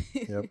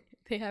 Yep.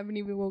 They haven't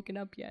even woken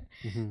up yet.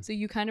 So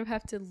you kind of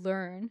have to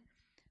learn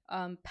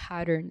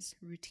patterns,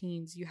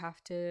 routines. You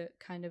have to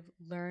kind of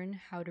learn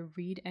how to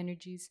read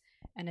energies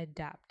and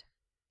adapt,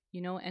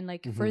 you know. And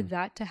like for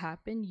that to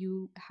happen,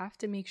 you have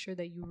to make sure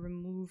that you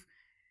remove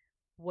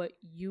what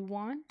you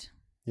want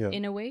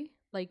in a way.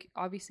 Like,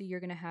 obviously you're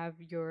going to have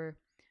your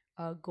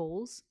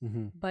goals,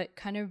 but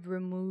kind of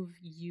remove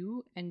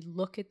you and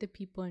look at the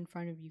people in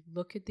front of you,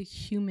 look at the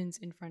humans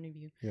in front of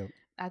you.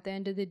 At the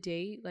end of the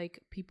day, like,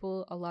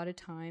 people a lot of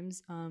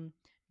times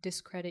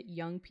discredit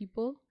young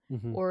people,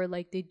 or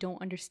like they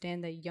don't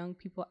understand that young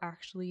people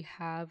actually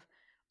have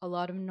a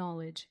lot of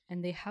knowledge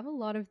and they have a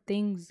lot of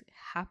things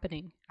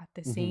happening at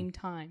the same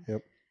time,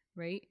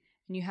 right?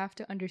 And you have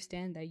to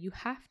understand that you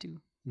have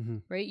to,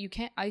 right? You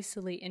can't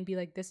isolate and be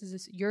like,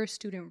 you're a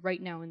student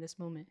right now in this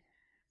moment,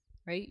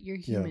 right? You're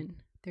human.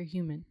 They're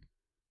human.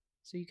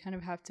 So you kind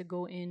of have to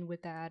go in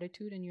with that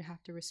attitude, and you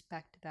have to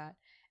respect that.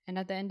 And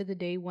at the end of the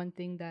day, one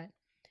thing that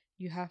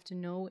you have to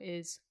know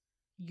is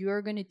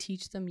you're going to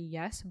teach them,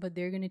 yes, but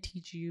they're going to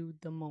teach you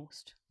the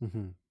most.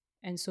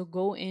 And so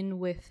go in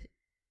with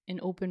an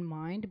open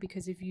mind,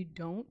 because if you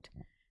don't,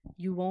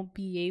 you won't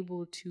be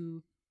able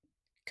to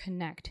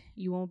connect.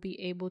 You won't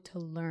be able to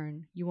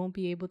learn. You won't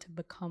be able to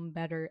become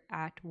better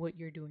at what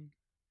you're doing.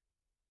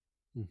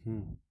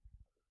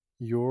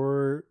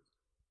 You're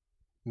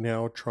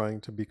now trying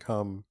to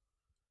become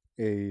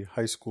a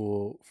high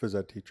school phys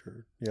ed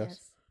teacher,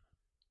 yes?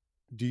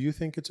 Do you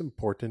think it's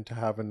important to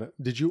have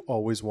did you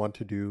always want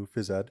to do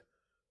phys ed?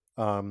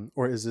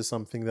 Or is this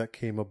something that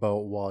came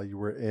about while you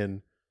were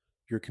in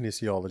your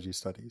kinesiology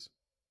studies?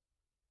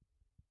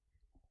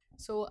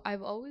 So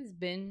I've always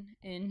been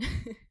in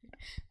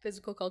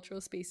physical cultural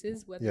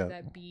spaces, whether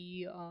that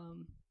be,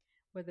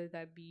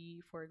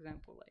 for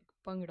example, like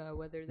Bhangra,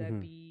 whether that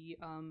be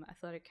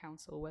athletic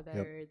council,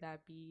 whether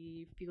that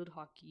be field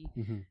hockey,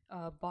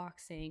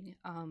 boxing,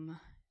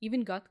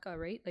 even Gatka,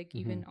 right? Like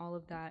even all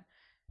of that.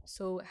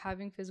 So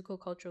having physical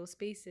cultural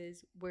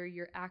spaces where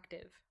you're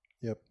active,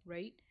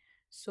 right?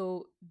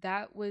 So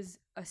that was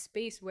a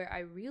space where I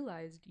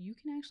realized you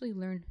can actually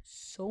learn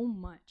so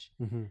much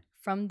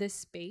from this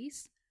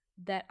space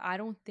that I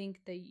don't think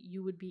that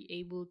you would be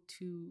able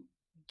to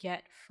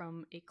get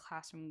from a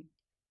classroom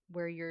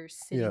where you're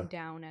sitting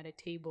down at a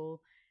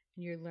table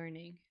and you're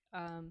learning.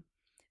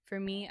 For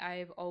me,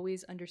 I've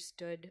always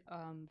understood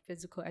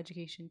physical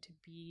education to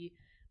be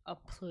a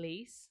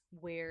place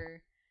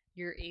where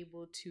you're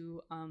able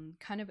to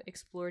kind of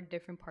explore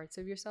different parts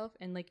of yourself,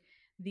 and like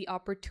the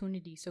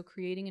opportunity. So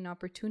creating an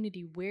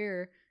opportunity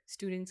where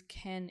students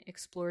can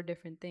explore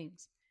different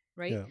things,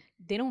 right?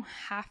 They don't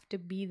have to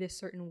be this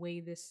certain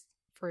way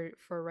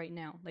for right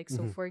now. Like,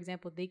 so for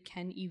example, they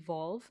can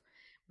evolve,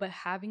 but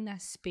having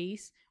that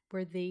space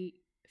where they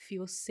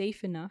feel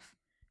safe enough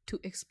to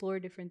explore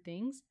different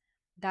things,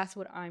 that's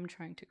what I'm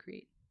trying to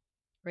create,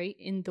 right?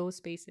 In those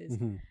spaces.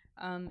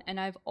 And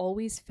I've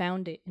always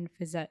found it in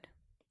phys ed.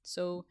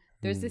 So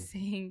there's this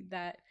saying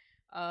that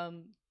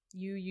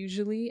you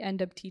usually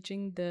end up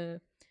teaching the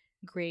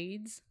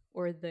grades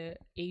or the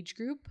age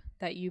group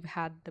that you've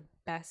had the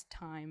best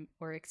time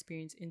or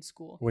experience in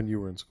school. When you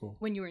were in school.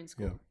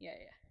 Yeah.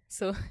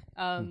 So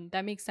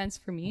that makes sense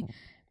for me,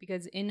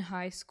 because in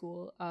high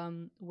school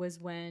was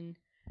when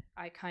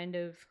I kind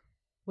of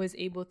was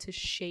able to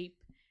shape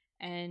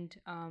and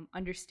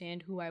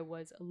understand who I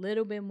was a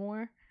little bit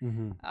more.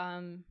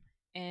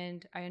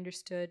 And I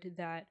understood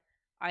that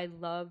I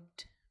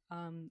loved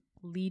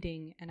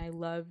leading, and I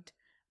loved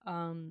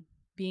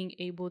being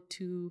able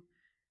to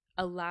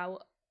allow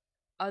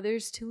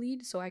others to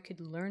lead so I could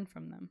learn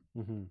from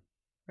them.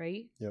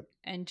 Right?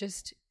 And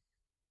just,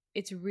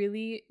 it's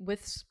really,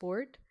 with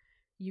sport,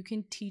 you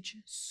can teach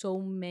so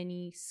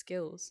many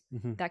skills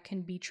that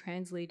can be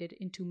translated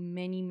into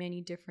many,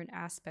 many different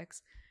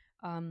aspects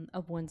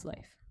of one's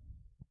life.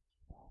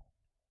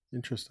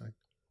 Interesting.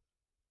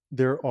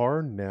 There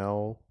are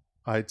now,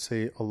 I'd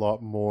say, a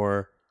lot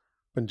more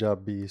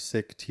Punjabi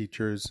Sikh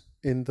teachers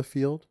in the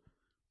field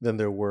than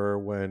there were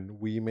when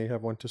we may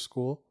have went to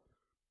school,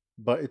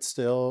 but it's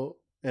still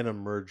an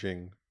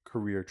emerging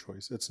career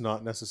choice. It's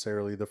not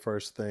necessarily the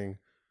first thing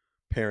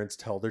parents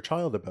tell their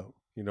child about.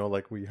 You know,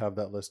 like we have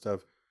that list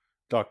of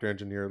doctor,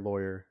 engineer,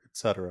 lawyer,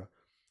 etc.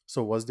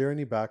 So was there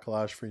any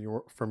backlash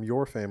from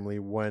your family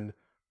when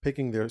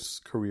picking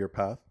this career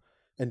path,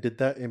 and did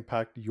that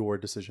impact your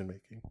decision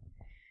making?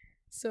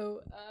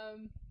 So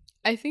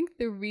I think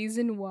the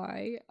reason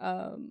why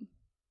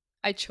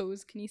I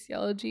chose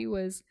kinesiology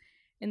was,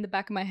 in the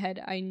back of my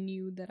head, I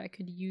knew that I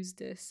could use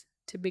this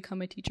to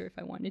become a teacher if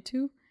I wanted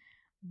to.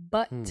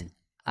 But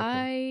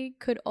I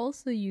could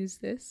also use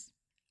this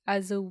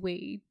as a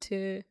way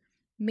to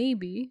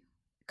maybe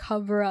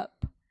cover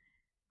up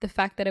the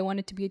fact that I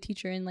wanted to be a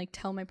teacher and like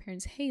tell my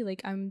parents, hey,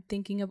 like I'm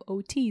thinking of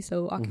OT,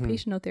 so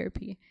occupational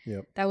therapy.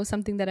 Yep. That was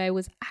something that I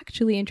was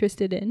actually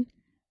interested in,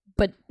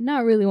 but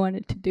not really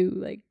wanted to do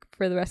like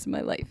for the rest of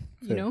my life,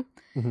 Fair. you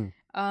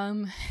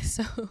know?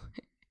 So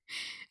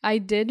I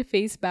did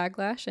face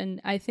backlash,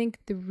 and I think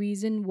the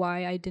reason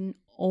why I didn't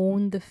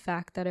own the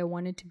fact that I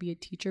wanted to be a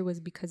teacher was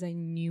because I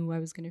knew I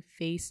was going to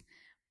face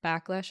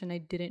backlash and I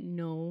didn't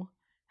know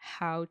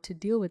how to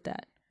deal with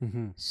that.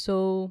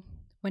 So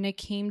when it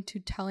came to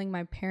telling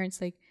my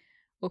parents, like,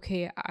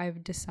 okay,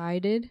 I've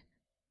decided,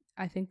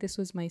 I think this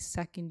was my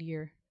second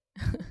year.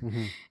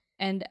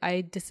 And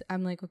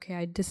I'm like, okay,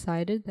 I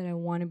decided that I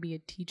want to be a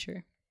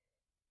teacher.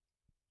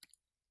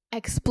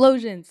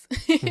 Explosions.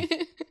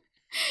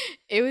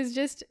 It was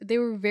just, they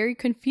were very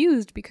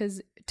confused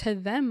because to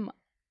them,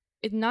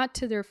 it not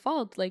to their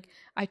fault. Like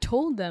I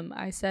told them,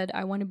 I said,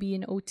 I want to be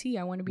an OT.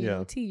 I want to be an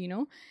OT, you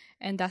know?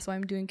 And that's why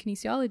I'm doing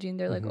kinesiology. And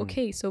they're like,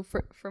 okay. So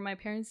for my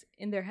parents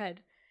in their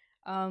head,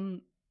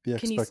 the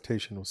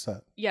expectation was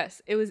set.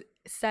 Yes, it was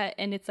set.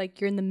 And it's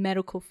like, you're in the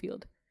medical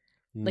field.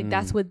 Like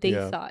that's what they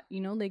thought,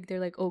 you know, like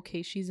they're like,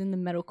 okay, she's in the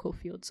medical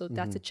field. So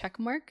that's a check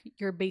mark.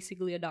 You're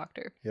basically a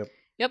doctor.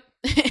 Yep.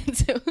 And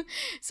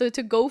so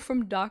to go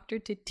from doctor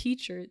to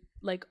teacher,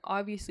 like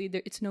obviously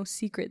it's no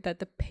secret that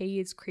the pay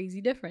is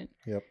crazy different.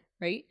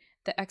 Right?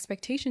 The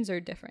expectations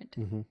are different.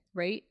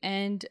 Right?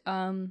 And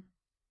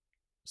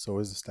so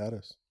is the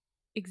status.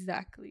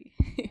 Exactly.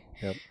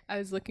 I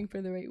was looking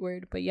for the right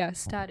word, but yeah,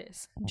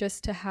 status.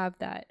 Just to have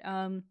that.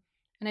 And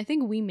I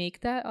think we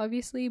make that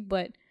obviously,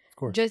 but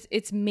just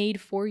it's made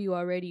for you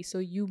already. So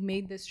you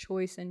made this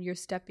choice and you're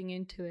stepping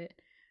into it.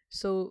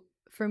 So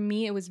for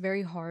me, it was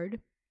very hard.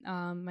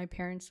 My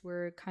parents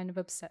were kind of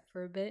upset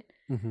for a bit.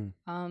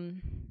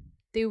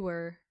 They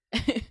were.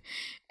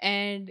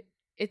 And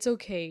it's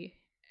okay.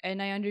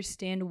 And I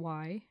understand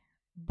why.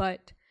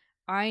 But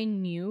I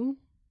knew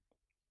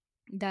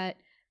that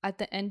at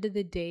the end of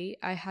the day,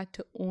 I had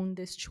to own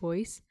this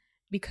choice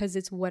because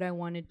it's what I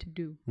wanted to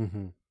do.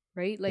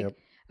 Right? Like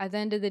at the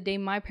end of the day,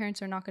 my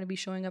parents are not going to be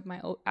showing up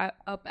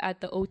up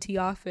at the OT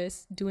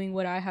office doing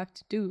what I have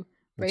to do.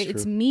 Right?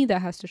 It's me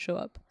that has to show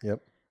up.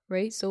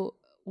 Right? So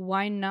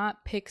why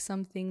not pick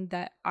something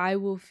that I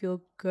will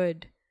feel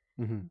good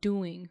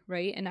doing,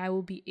 right? And I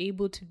will be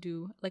able to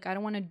do. Like, I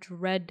don't want to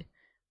dread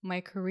my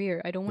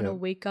career. I don't want to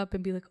wake up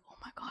and be like, oh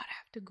my God, I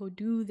have to go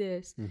do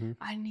this.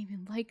 I didn't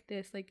even like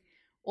this. Like,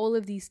 all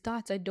of these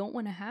thoughts, I don't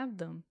want to have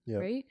them,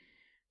 right?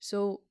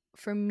 So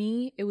for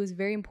me, it was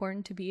very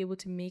important to be able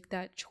to make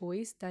that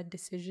choice, that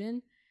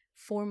decision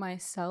for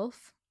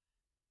myself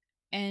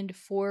and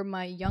for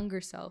my younger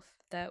self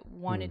that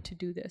wanted to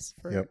do this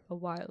for a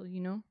while,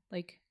 you know?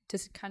 Like,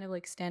 just kind of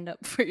like stand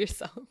up for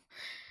yourself.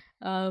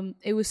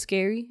 It was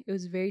scary. It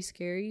was very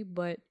scary,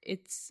 but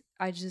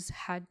I just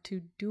had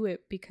to do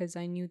it because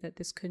I knew that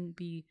this couldn't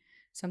be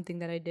something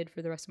that I did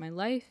for the rest of my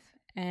life.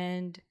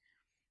 And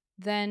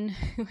then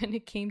when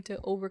it came to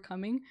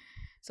overcoming,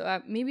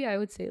 so maybe I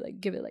would say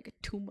like give it like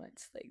 2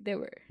 months. Like they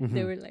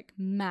were like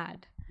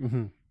mad.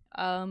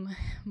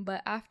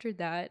 But after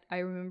that, I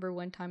remember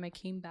one time I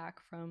came back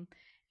from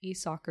a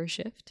soccer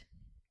shift,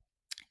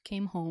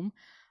 came home.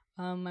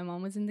 My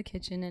mom was in the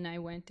kitchen and I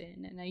went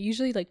in, and I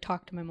usually like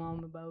talk to my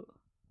mom about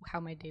how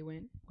my day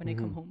went when I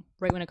come home,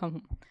 right when I come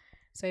home.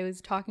 So I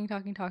was talking,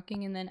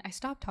 and then I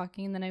stopped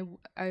talking, and then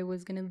I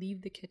was going to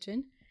leave the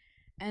kitchen.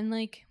 And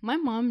like my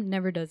mom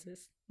never does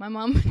this. My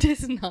mom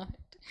does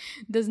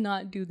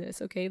not do this,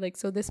 okay? Like,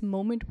 so this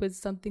moment was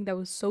something that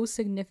was so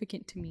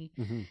significant to me.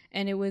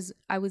 And I was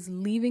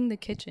leaving the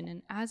kitchen,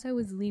 and as I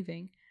was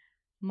leaving,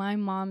 my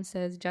mom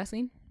says,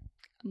 Jasleen,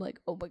 I'm like,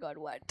 oh my God,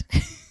 what?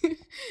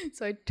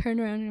 So I turn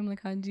around and I'm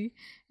like, Hanji.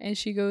 And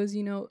she goes,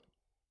 you know,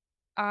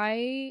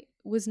 I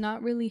was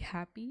not really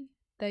happy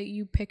that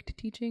you picked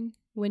teaching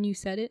when you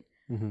said it.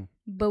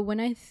 But when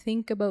I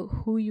think about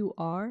who you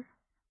are,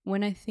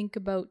 when I think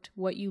about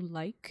what you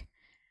like,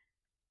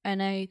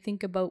 and I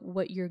think about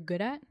what you're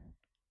good at,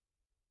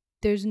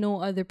 there's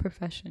no other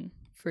profession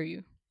for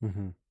you.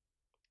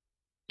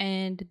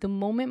 And the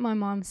moment my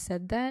mom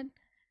said that,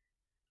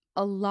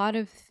 a lot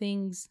of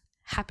things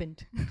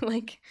happened.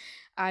 Like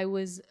I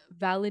was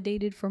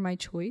validated for my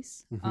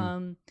choice.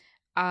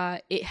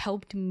 It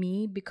helped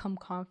me become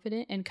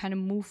confident and kind of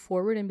move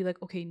forward and be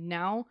like, okay,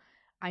 now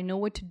I know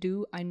what to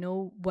do. I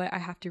know what I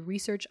have to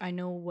research. I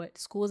know what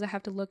schools I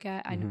have to look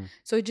at. I know.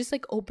 So it just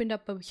like opened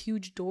up a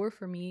huge door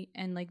for me,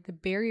 and like the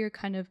barrier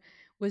kind of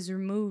was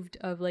removed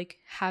of like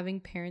having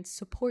parents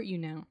support you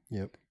now.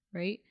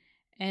 Right?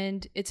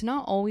 And it's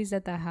not always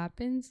that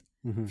happens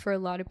for a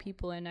lot of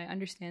people, and I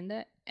understand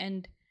that.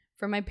 And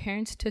for my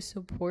parents to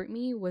support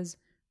me was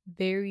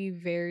very,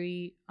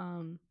 very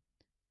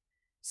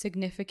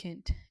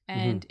significant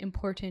and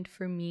important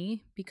for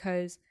me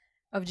because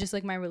of just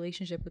like my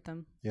relationship with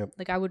them.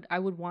 Like I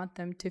would want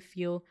them to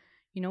feel,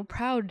 you know,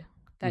 proud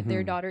that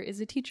their daughter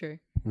is a teacher.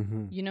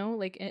 You know,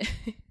 like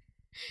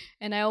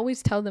and I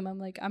always tell them, I'm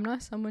like, I'm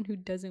not someone who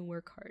doesn't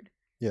work hard.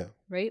 Yeah.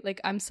 Right?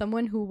 Like I'm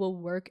someone who will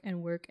work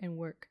and work and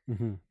work,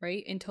 Mm-hmm.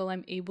 right? Until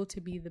I'm able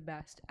to be the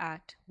best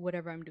at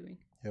whatever I'm doing.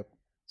 Yep.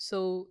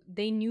 So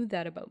they knew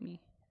that about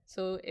me.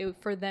 So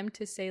for them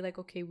to say like,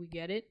 okay, we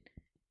get it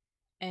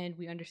and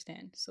we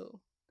understand.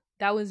 So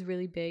that was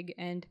really big.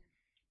 And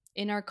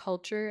in our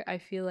culture, I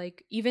feel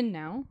like even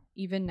now,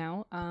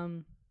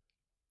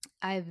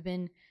 I've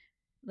been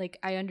like,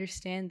 I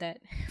understand that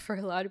for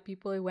a lot of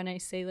people, when I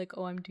say like,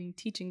 oh, I'm doing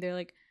teaching, they're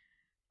like,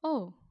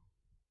 oh,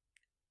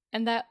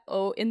 and that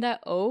O, in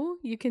that O,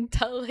 you can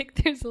tell like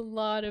there's a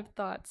lot of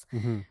thoughts.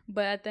 Mm-hmm.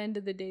 But at the end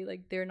of the day,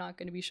 like they're not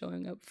going to be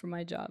showing up for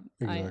my job.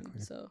 Exactly. I am.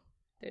 So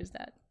there's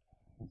that.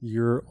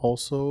 You're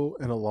also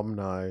an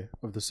alumni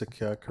of the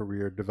Sikhya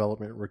Career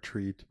Development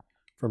Retreat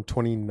from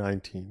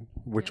 2019,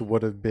 which Yeah.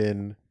 would have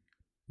been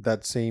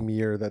that same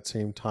year, that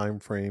same time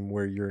frame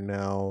where you're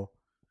now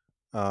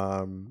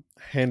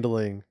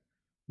handling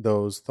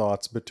those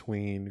thoughts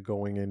between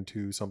going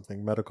into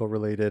something medical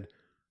related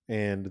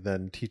and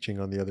then teaching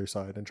on the other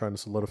side and trying to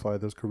solidify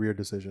those career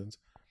decisions.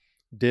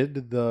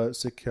 Did the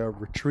Sikhya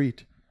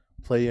retreat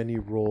play any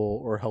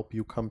role or help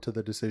you come to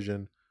the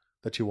decision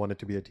that you wanted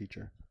to be a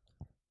teacher?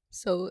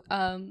 So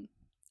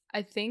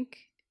I think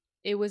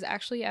it was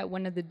actually at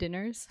one of the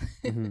dinners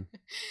Mhm.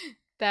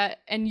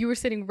 and you were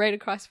sitting right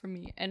across from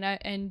me, and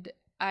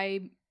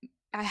I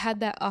had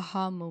that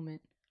aha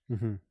moment.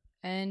 Mm-hmm.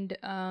 And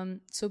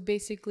so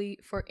basically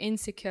for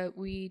Insecure,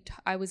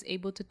 I was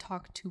able to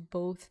talk to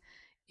both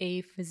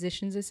a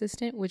physician's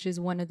assistant, which is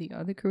one of the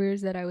other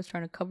careers that I was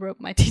trying to cover up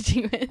my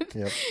teaching with.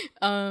 Yep.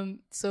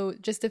 So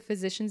just a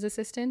physician's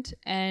assistant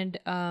and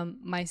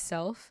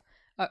myself.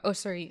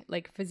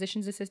 Like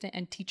physician's assistant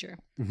and teacher.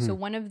 Mm-hmm. So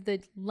one of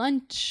the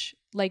lunch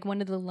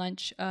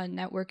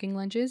networking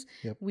lunches,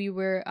 Yep. we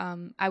were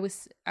I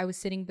was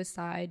sitting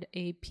beside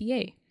a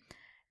PA,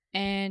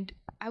 and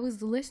I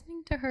was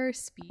listening to her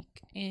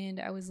speak, and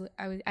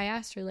I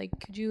asked her, like,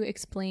 could you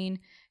explain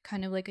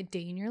kind of like a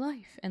day in your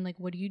life and like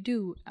what do you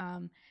do?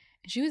 And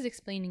she was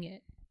explaining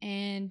it,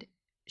 and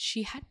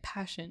she had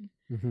passion,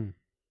 Mm-hmm.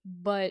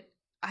 but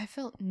I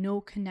felt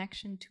no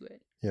connection to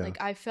it. Yeah. Like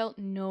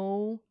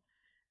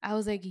I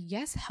was like,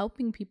 yes,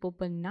 helping people,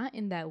 but not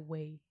in that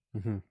way.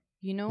 Mm-hmm.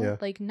 You know, Yeah.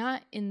 like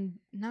not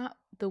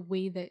the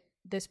way that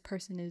this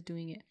person is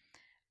doing it.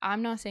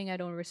 I'm not saying I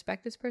don't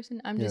respect this person.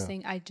 I'm just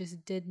saying I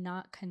just did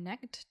not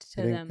connect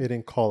to them. It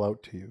didn't call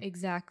out to you.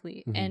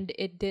 Exactly. Mhm.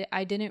 And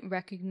I didn't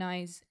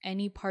recognize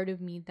any part of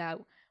me that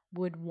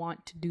would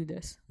want to do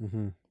this.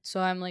 Mm-hmm. So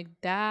I'm like,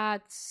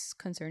 that's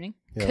concerning,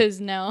 Yeah.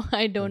 because now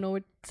I don't know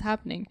what's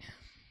happening.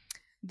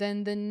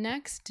 Then the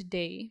next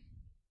day,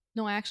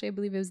 no, actually, I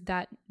believe it was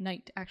that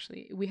night,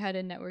 actually, we had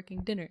a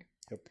networking dinner.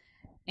 Yep.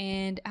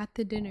 And at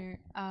the dinner,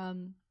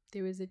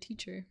 there was a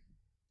teacher,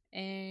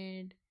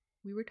 and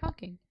we were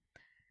talking.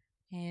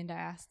 And I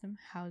asked him,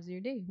 how's your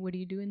day? What do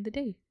you do in the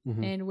day?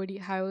 Mm-hmm. And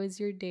how is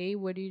your day?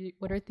 What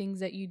are things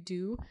that you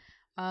do?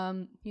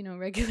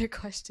 Regular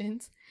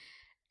questions.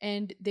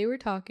 And they were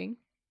talking,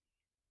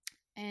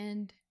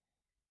 and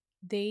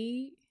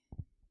they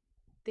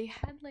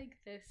had like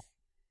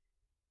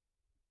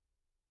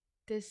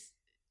this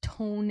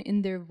tone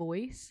in their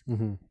voice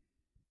Mm-hmm.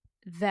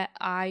 that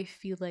I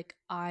feel like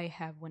I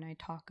have when I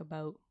talk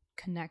about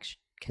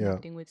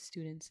connecting with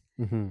students.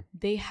 Mm-hmm.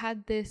 They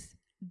had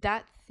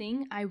that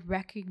thing I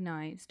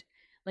recognized,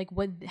 like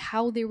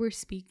how they were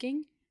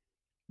speaking.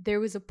 There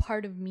was a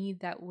part of me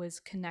that was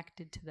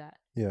connected to that.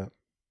 Yeah.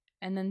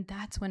 And then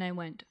that's when I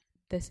went,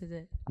 this is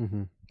it.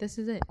 Mm-hmm. This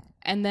is it.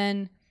 And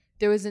then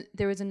there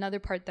was another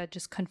part that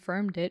just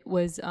confirmed it,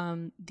 was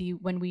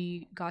when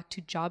we got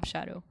to job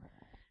shadow.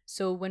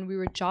 So when we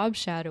were job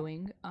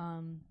shadowing,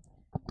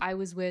 I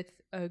was with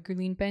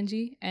Gurleen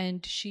Benji,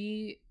 and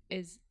she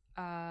is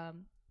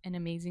an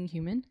amazing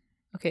human.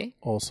 Okay.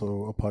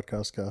 Also a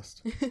podcast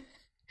guest.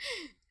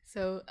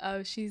 So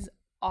she's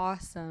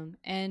awesome,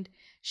 and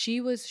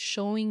she was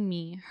showing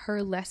me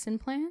her lesson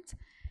plans,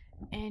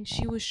 and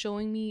she was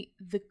showing me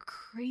the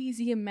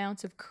crazy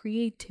amounts of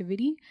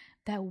creativity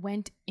that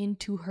went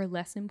into her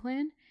lesson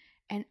plan.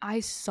 And I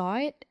saw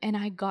it, and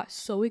I got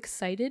so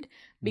excited,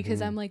 because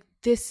Mm-hmm. I'm like,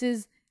 this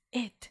is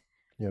it.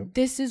 Yep.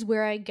 This is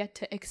where I get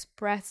to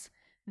express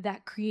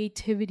that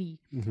creativity.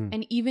 Mm-hmm.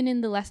 And even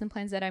in the lesson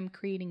plans that I'm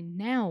creating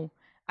now,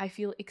 I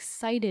feel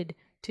excited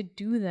to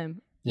do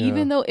them,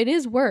 even though it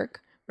is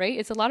work, right?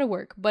 It's a lot of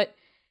work, but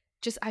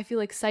just I feel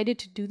excited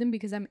to do them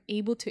because I'm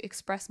able to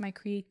express my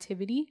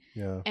creativity,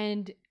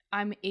 and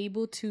I'm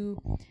able to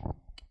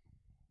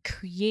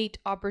create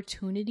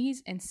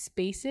opportunities and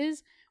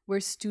spaces where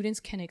students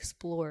can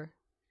explore.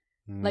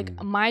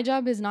 Like, my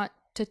job is not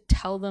to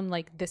tell them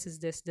like, this is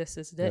this, this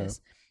is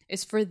this.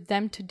 It's for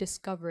them to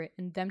discover it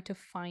and them to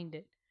find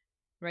it,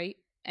 right?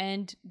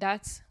 And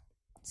that's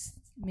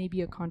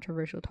maybe a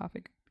controversial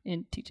topic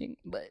in teaching,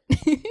 but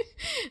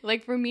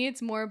like for me,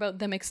 it's more about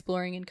them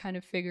exploring and kind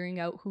of figuring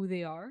out who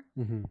they are,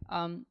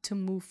 to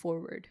move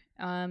forward.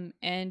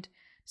 And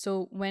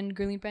so when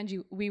Gurleen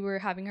Benji, we were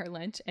having her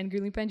lunch, and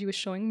Gurleen Benji was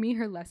showing me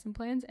her lesson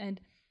plans, and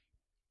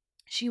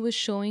she was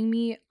showing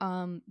me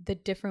the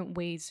different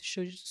ways.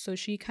 So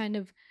she kind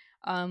of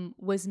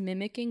was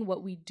mimicking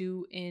what we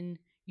do in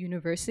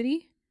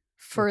university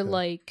for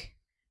like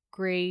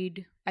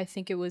grade, I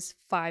think it was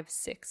 5,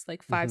 6,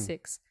 like 5,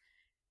 6.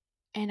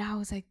 And I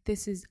was like,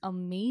 this is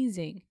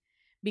amazing,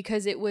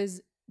 because it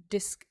was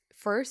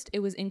first it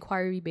was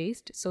inquiry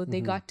based, so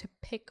they got to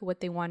pick what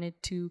they wanted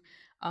to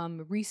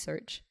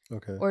research,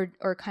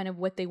 or kind of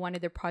what they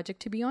wanted their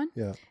project to be on.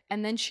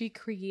 And then she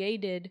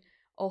created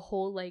a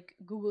whole like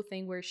Google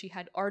thing where she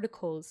had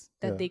articles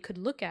that they could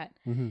look at,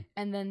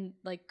 and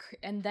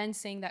then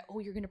saying that, oh,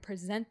 you're going to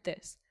present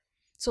this.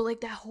 So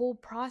like that whole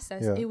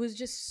process, it was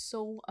just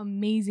so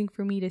amazing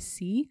for me to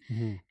see.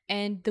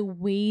 And the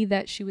way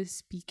that she was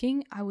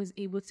speaking, I was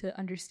able to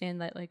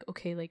understand that, like,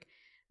 okay, like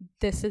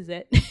this is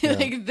it.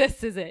 Like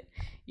this is it.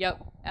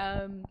 Yep.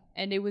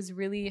 And it was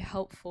really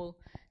helpful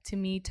to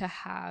me to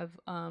have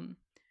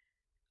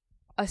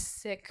a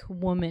Sikh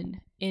woman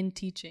in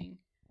teaching.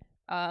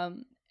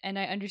 And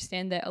I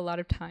understand that a lot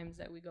of times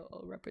that we go,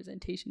 oh,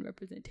 representation.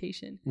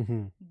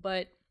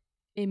 But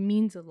it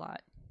means a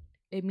lot.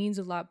 It means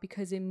a lot,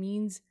 because it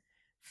means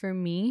for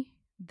me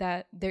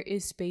that there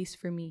is space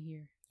for me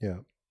here.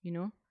 Yeah. You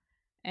know?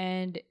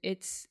 And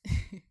it's,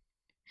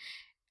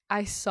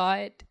 I saw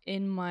it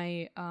in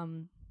my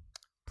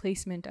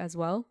placement as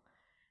well.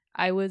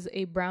 I was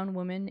a brown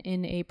woman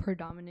in a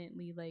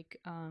predominantly like,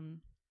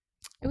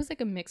 it was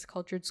like a mixed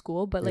cultured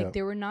school, but like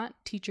there were not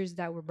teachers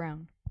that were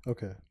brown.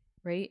 Okay.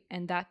 Right?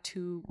 And that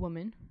too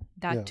woman,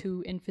 that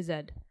too in phys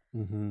ed.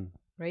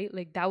 Right?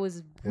 Like that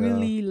was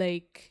really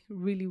like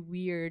really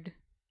weird,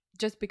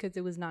 just because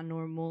it was not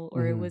normal,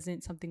 or it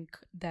wasn't something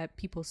that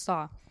people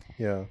saw.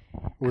 Yeah.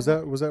 Was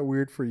that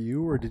weird for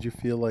you, or did you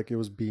feel like it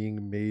was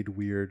being made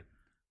weird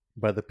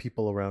by the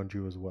people around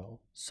you as well?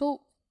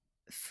 So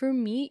for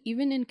me,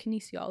 even in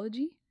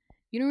kinesiology,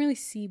 you don't really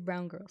see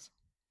brown girls.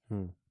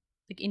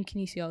 Like in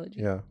kinesiology.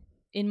 Yeah.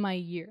 In my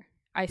year.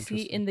 I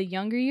see in the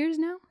younger years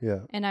now. Yeah.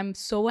 And I'm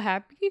so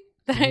happy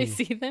that I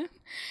see them.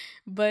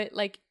 But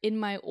like in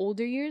my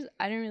older years,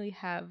 I didn't really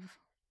have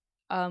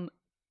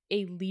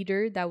a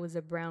leader that was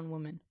a brown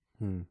woman.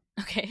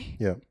 Okay.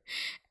 Yeah.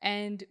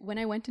 And when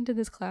I went into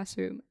this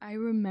classroom, I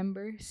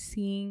remember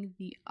seeing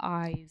the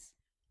eyes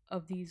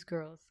of these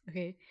girls.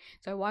 Okay.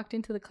 So I walked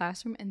into the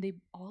classroom and they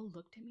all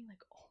looked at me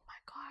like, oh my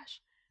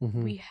gosh,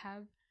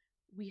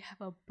 we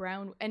have a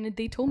brown, and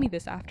they told me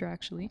this after,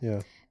 actually.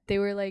 Yeah. They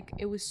were like,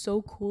 it was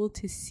so cool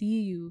to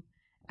see you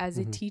as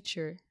a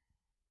teacher,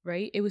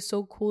 right? It was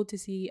so cool to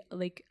see,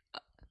 like,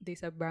 they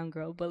said brown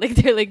girl, but like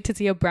they're like, to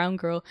see a brown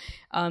girl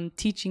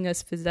teaching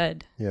us phys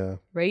ed. Yeah.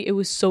 Right? It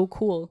was so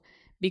cool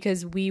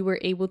because we were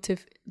able to,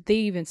 they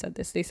even said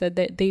this, they said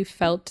that they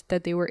felt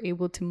that they were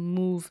able to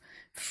move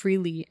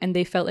freely, and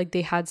they felt like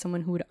they had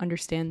someone who would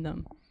understand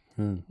them,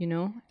 you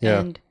know? Yeah.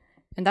 And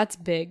that's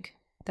big.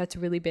 That's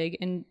really big.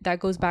 And that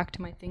goes back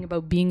to my thing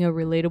about being a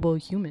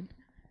relatable human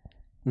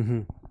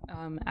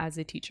as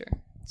a teacher.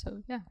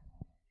 So, yeah.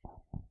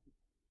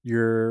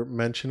 Your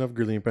mention of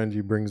Gurleen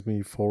Benji brings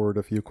me forward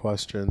a few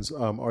questions.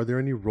 Are there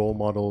any role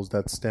models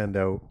that stand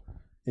out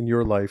in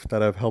your life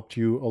that have helped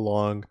you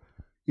along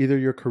either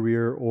your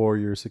career or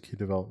your Sikhi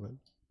development?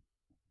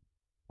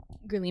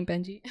 Gurleen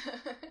Benji.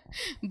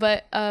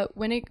 But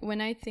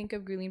when I think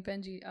of Gurleen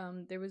Benji,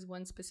 there was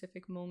one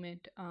specific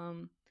moment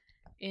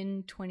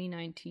in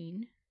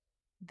 2019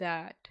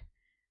 that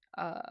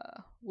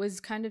was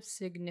kind of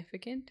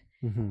significant,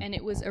 and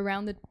it was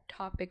around the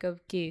topic of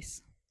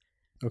gaze.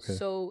 Okay.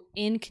 So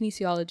in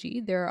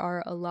kinesiology, there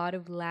are a lot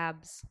of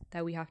labs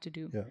that we have to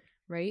do,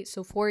 right?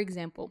 So for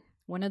example,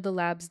 one of the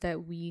labs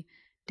that we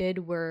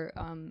did were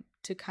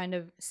to kind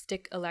of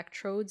stick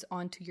electrodes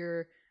onto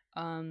your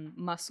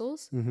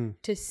muscles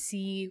to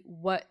see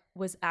what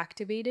was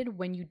activated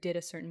when you did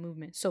a certain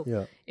movement.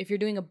 So if you're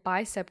doing a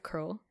bicep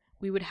curl,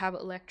 we would have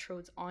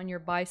electrodes on your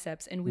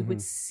biceps, and we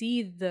would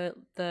see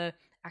the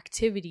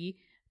activity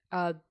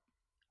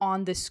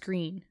on the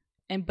screen.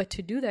 But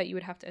to do that, you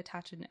would have to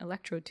attach an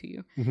electrode to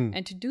you.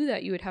 And to do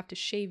that, you would have to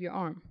shave your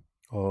arm.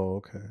 Oh,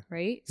 okay.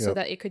 Right? Yep. So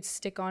that it could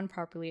stick on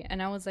properly.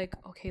 And I was like,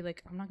 okay,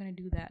 like, I'm not going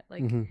to do that.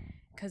 Like,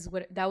 because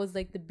that was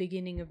like the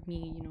beginning of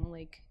me, you know,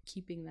 like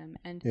keeping them.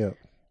 And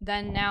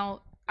then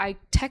now I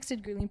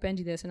texted Gurleen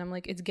Benji this, and I'm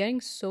like, it's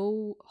getting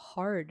so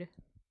hard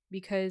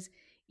because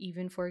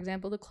even, for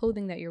example, the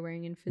clothing that you're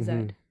wearing in phys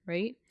ed,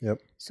 right? Yep.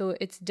 So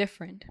it's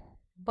different.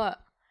 But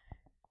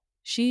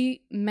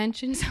she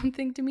mentioned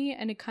something to me,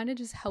 and it kind of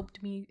just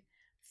helped me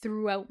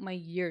throughout my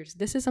years.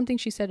 This is something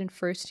she said in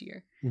first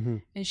year.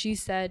 And she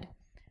said,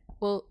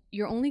 well,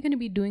 you're only going to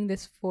be doing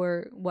this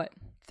for,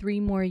 3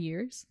 more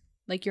years?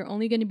 Like, you're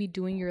only going to be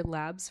doing your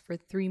labs for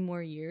 3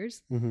 more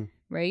years,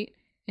 right?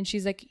 And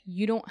she's like,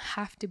 you don't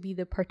have to be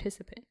the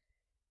participant.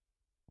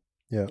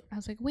 Yeah. I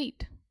was like,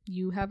 wait,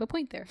 you have a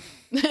point there.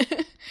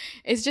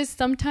 It's just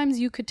sometimes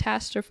you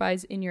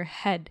catastrophize in your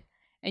head.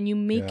 And you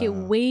make it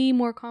way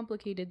more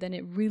complicated than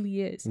it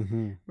really is,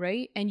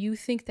 right? And you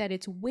think that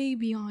it's way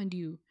beyond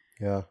you.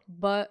 Yeah.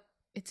 But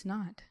it's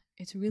not.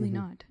 It's really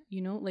not.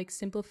 You know, like,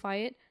 simplify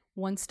it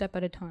one step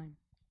at a time.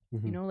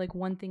 You know, like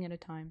one thing at a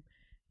time.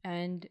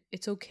 and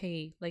it's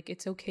okay. Like,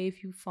 it's okay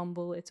if you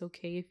fumble. It's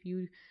okay if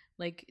you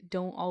like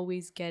don't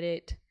always get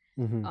it.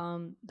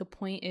 The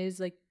point is,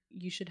 like,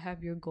 you should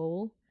have your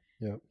goal.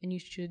 Yeah. And you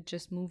should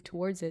just move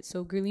towards it.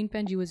 So Gurleen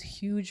Penji was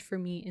huge for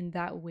me in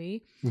that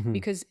way,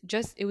 because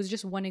it was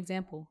just one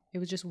example. It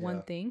was just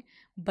one thing,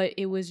 but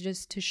it was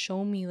just to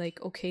show me,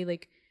 like, okay,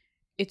 like,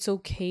 it's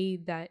okay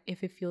that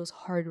if it feels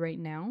hard right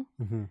now,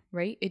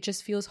 right? It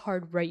just feels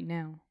hard right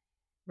now,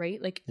 right?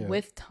 Like,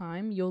 with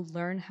time, you'll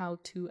learn how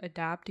to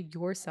adapt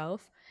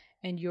yourself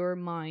and your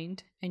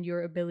mind and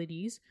your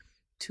abilities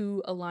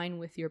to align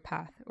with your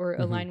path or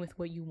align with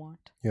what you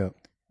want. Yeah.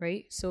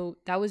 Right? So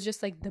that was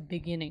just like the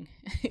beginning.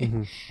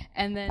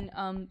 And then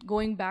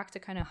going back to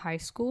kind of high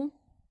school,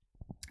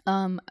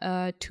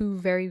 two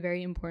very,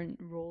 very important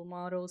role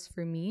models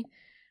for me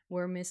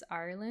were Miss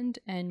Ireland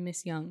and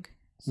Miss Young.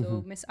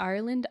 So Miss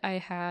Ireland I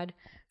had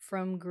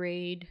from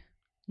grade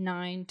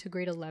 9 to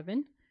grade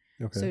 11.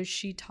 Okay. So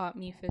she taught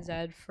me phys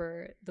ed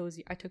for those.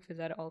 I took phys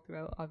ed all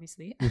throughout,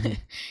 obviously.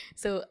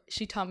 So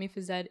she taught me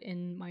phys ed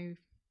in my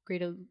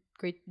grade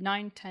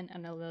 9, 10,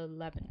 and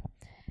 11.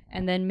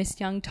 And then Miss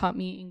Young taught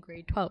me in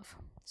grade 12.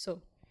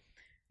 So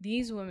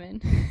these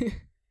women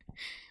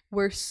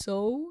were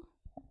so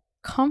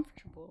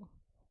comfortable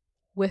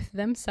with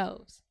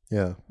themselves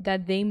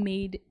that they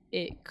made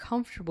it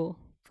comfortable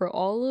for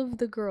all of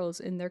the girls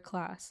in their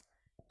class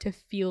to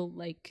feel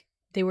like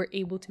they were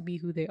able to be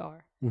who they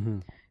are.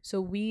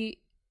 So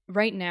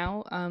right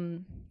now,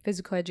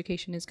 physical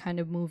education is kind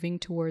of moving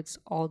towards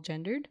all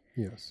gendered.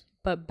 Yes.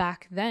 But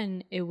back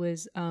then it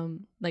was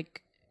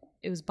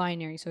it was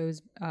binary. So it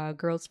was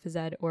girls phys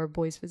ed or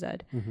boys phys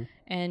ed.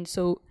 And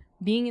so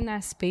being in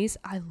that space,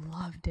 I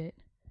loved it.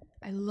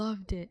 I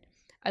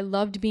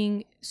loved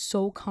being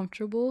so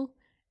comfortable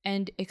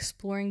and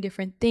exploring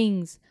different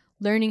things,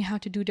 learning how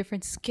to do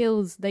different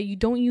skills that you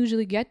don't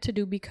usually get to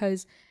do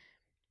because,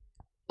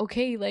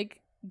 okay, like,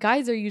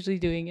 guys are usually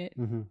doing it,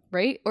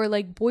 right? Or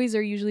like boys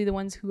are usually the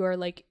ones who are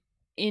like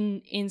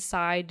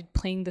inside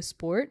playing the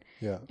sport,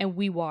 and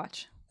we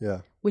watch.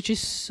 Yeah. Which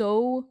is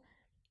so...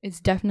 It's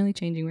definitely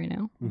changing right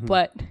now.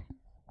 But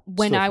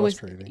when I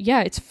was... Yeah,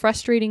 it's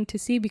frustrating to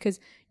see because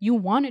you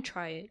want to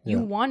try it. You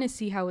want to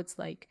see how it's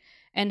like.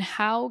 And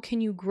how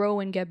can you grow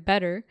and get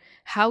better?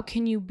 How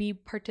can you be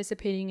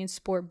participating in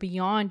sport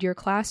beyond your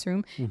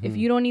classroom if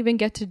you don't even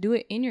get to do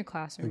it in your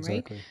classroom,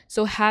 right?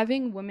 So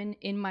having women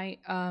in my...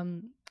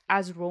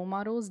 as role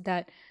models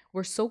that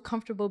were so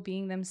comfortable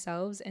being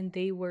themselves and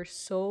they were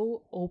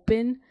so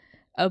open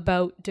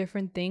about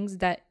different things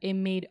that it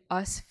made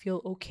us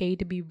feel okay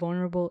to be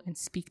vulnerable and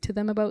speak to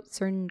them about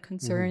certain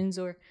concerns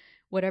or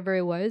whatever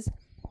it was.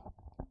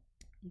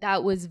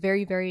 That was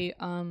very, very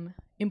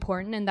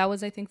important. And that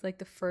was, I think, like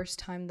the first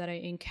time that I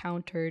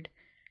encountered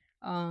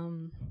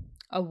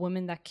a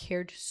woman that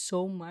cared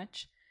so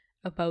much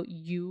about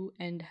you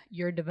and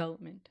your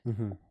development.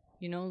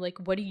 You know, like,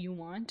 what do you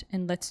want?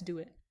 And let's do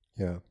it.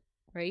 Yeah.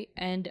 Right.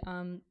 And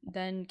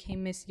then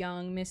came Miss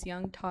Young. Miss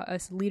Young taught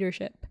us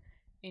leadership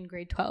in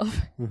grade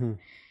 12.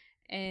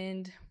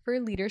 And for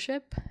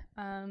leadership,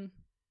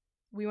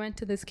 we went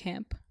to this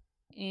camp,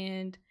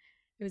 and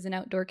it was an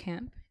outdoor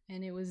camp,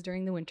 and it was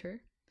during the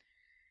winter.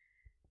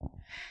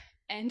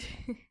 And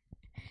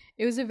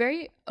it was a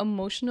very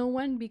emotional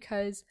one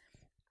because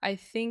I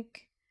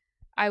think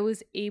I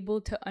was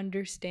able to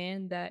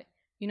understand that,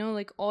 you know,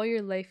 like, all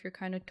your life you're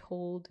kind of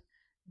told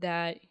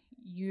that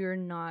you're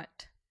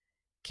not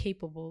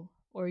capable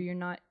or you're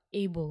not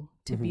able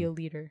to be a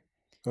leader.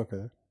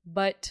 Okay.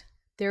 But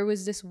there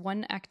was this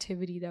one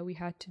activity that we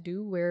had to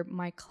do where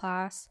my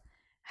class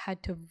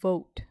had to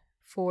vote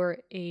for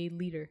a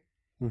leader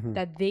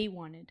that they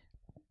wanted,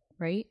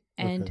 right?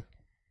 And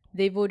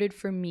they voted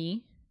for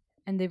me,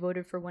 and they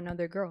voted for one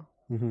other girl.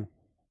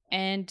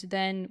 And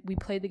then we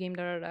played the game,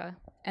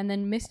 and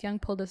then Miss Young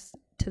pulled us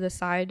to the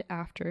side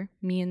after,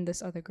 me and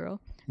this other girl,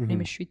 her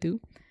name is Shritu.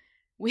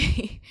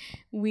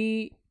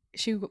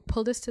 She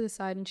pulled us to the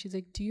side, and she's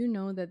like, do you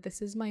know that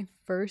this is my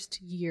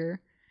first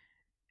year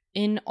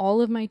in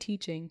all of my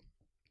teaching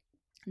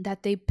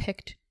that they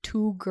picked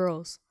 2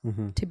 girls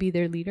to be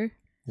their leader?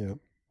 Yeah.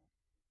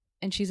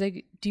 And she's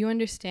like, do you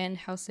understand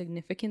how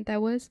significant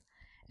that was?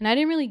 And I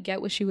didn't really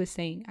get what she was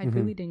saying. I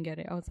really didn't get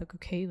it. I was like,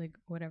 okay, like,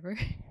 whatever.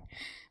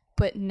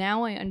 But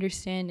now I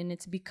understand, and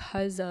it's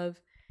because of,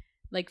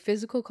 like,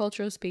 physical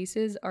cultural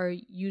spaces are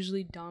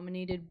usually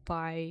dominated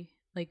by,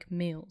 like,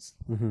 males,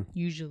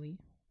 usually,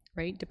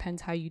 right?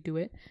 Depends how you do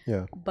it.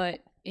 Yeah.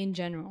 But in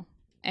general.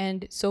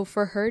 And so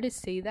for her to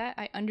say that,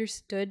 I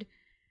understood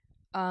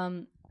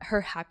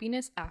her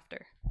happiness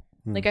after.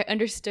 Like, I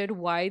understood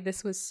why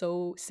this was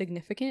so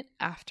significant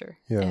after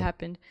it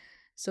happened.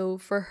 So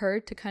for her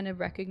to kind of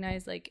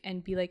recognize, like,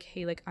 and be like,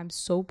 hey, like, I'm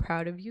so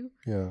proud of you.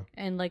 Yeah.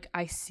 And, like,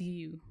 I see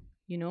you,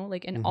 you know,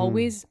 like, and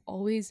always,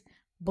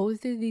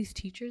 both of these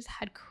teachers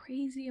had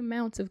crazy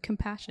amounts of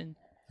compassion.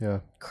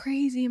 Yeah.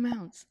 Crazy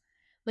amounts.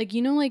 Like,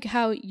 you know, like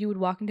how you would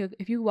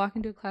if you walk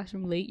into a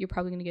classroom late, you're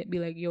probably going to be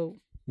like, yo,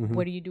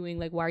 what are you doing?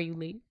 Like, why are you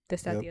late?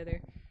 This, that, the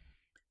other.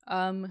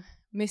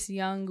 Miss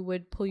Young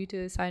would pull you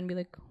to the side and be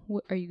like,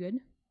 what, are you good?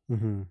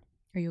 Mm-hmm.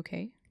 Are you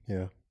okay?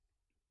 Yeah.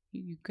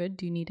 You good?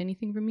 Do you need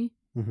anything from me?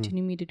 Mm-hmm. Do you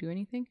need me to do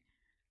anything?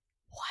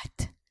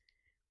 What?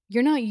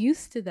 You're not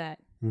used to that.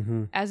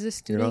 Mm-hmm. As a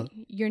student,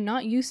 you're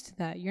not used to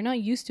that. You're not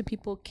used to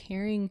people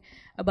caring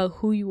about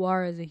who you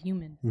are as a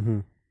human. Mm-hmm.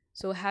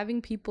 So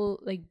having people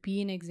like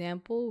be an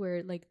example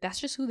where like that's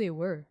just who they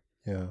were.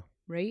 Yeah.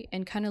 Right?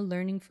 And kind of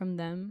learning from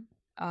them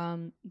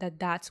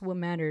that's what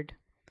mattered.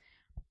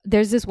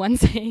 There's this one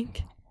saying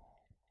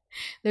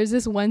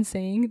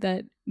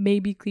that may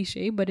be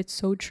cliche, but it's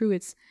so true.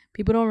 It's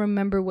people don't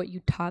remember what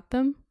you taught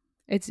them.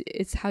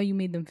 It's how you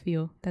made them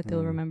feel that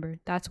they'll remember.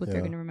 That's what they're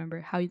going to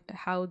remember.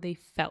 How they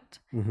felt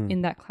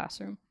in that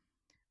classroom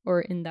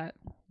or in that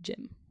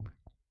gym.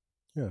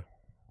 Yeah.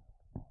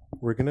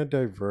 We're going to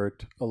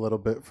divert a little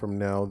bit from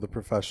now the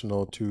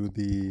professional to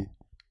the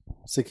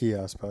Sikhi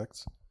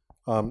aspects.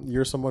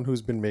 You're someone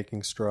who's been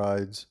making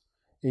strides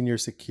in your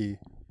Sikhi.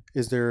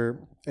 Is there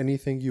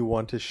anything you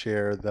want to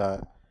share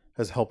that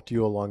has helped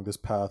you along this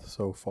path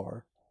so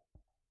far?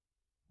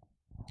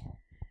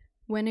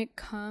 When it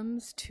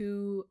comes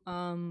to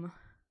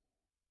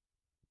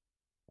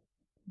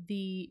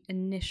the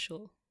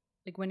initial,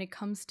 like when it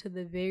comes to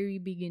the very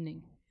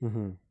beginning,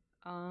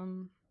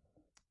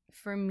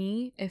 for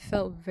me, it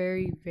felt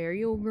very,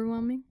 very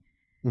overwhelming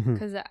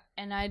because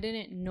I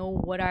didn't know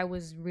what I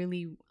was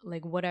really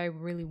like, what I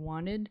really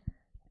wanted.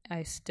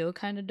 I still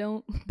kind of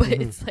don't, but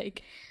it's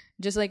like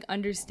just like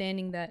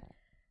understanding that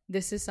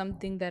this is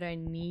something that I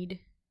need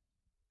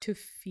to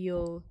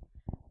feel.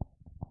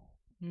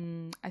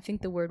 I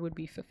think the word would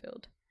be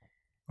fulfilled.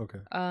 Okay.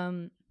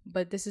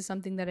 But this is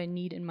something that I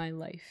need in my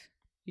life,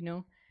 you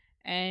know?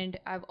 And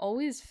I've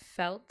always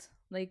felt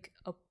like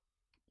a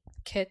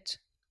kit,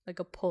 like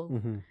a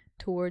pull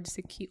towards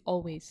Sikhi,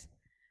 always.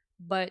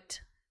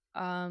 But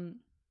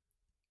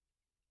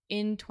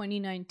in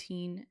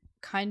 2019,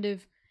 kind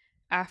of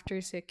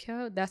after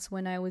Sikha, that's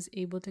when I was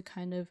able to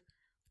kind of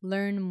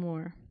learn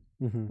more.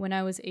 When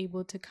I was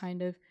able to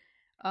kind of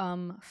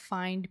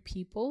find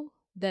people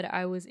that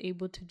I was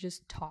able to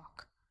just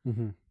talk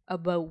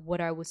about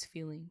what I was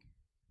feeling,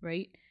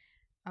 right?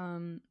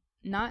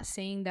 Not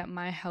saying that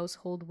my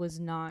household was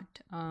not,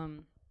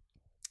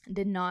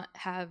 did not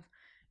have,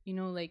 you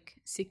know, like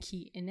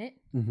Sikhi in it,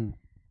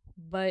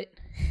 but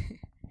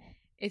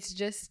it's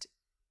just,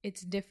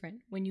 it's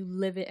different when you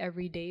live it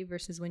every day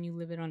versus when you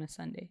live it on a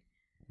Sunday.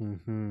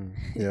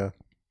 Yeah.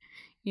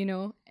 You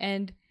know,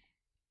 and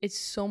it's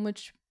so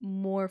much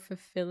more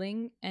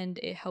fulfilling and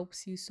it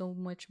helps you so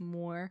much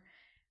more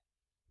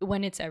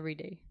when it's every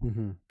day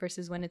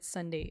versus when it's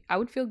Sunday. I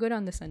would feel good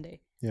on the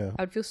Sunday. Yeah.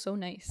 I would feel so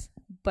nice.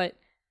 But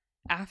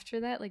after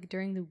that, like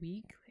during the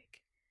week,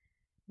 like,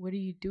 what are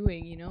you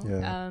doing, you know?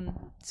 Yeah.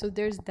 So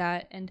there's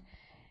that. And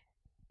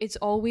it's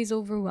always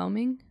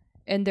overwhelming.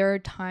 And there are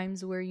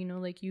times where, you know,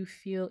 like you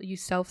feel, you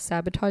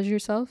self-sabotage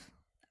yourself.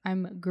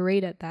 I'm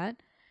great at that.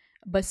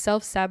 But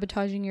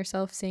self-sabotaging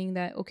yourself, saying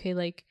that, okay,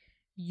 like,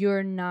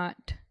 you're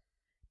not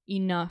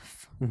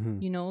enough,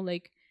 you know,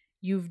 like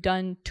you've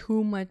done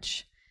too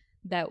much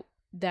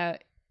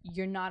that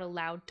you're not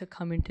allowed to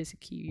come into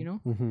Sikhi, you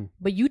know?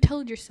 But you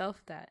told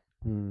yourself that.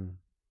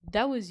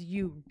 That was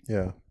you.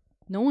 Yeah.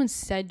 No one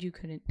said you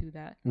couldn't do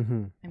that.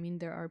 I mean,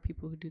 there are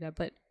people who do that,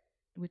 but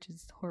which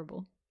is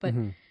horrible. But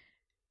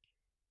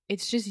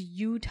it's just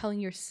you telling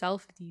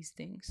yourself these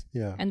things.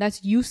 Yeah. And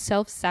that's you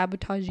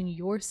self-sabotaging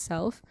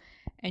yourself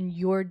and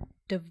your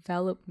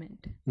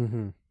development.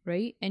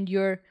 Right? And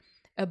your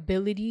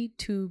ability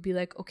to be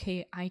like,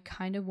 okay, I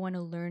kind of want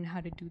to learn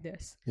how to do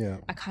this. Yeah.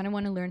 I kind of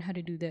want to learn how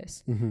to do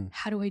this.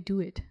 How do I do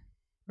it?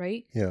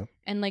 Right? Yeah.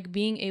 And like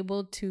being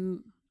able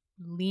to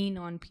lean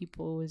on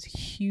people is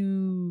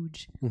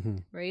huge.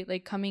 Right?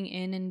 Like coming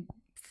in and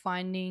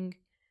finding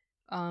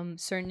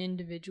certain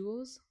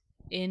individuals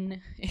in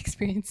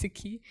Experience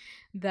Sikhi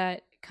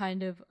that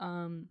kind of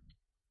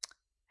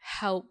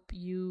help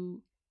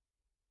you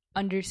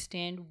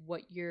understand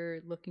what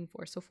you're looking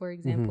for. So for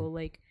example,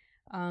 like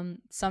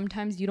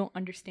sometimes you don't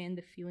understand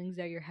the feelings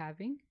that you're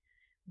having,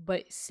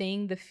 but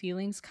saying the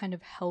feelings kind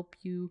of help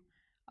you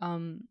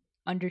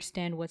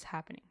understand what's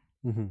happening.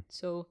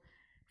 So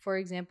for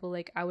example,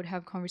 like I would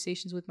have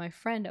conversations with my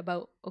friend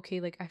about,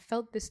 okay, like I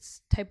felt this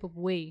type of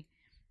way,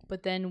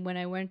 but then when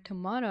I went to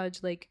Maharaj,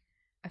 like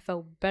I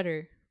felt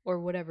better or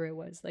whatever it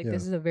was. Like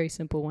this is a very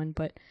simple one,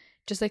 but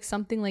just like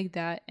something like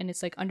that. And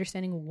it's like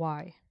understanding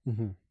why,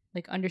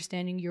 like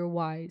understanding your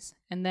whys,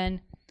 and then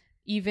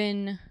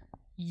even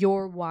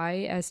your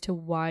why as to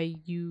why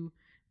you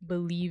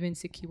believe in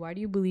Sikhi. Why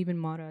do you believe in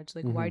Maharaj?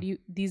 Like why do you,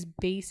 these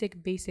basic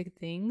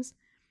things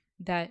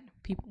that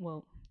people,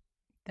 well,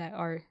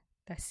 that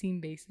seem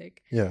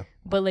basic. Yeah.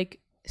 But like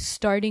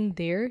starting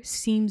there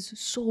seems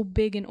so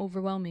big and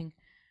overwhelming.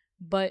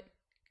 But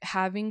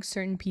having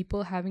certain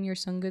people, having your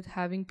sangat,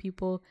 having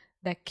people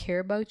that care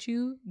about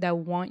you, that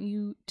want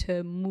you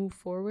to move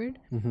forward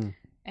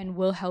and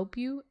will help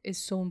you is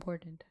so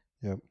important.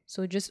 Yep.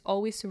 So just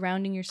always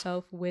surrounding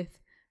yourself with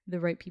the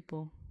right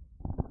people.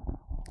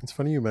 It's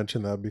funny you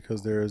mentioned that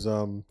because there's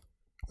a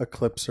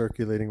clip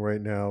circulating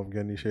right now of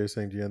Ganesha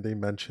Singh Ji, and they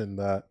mentioned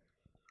that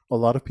a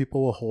lot of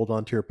people will hold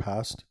on to your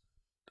past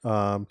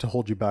to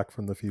hold you back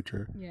from the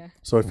future. Yeah.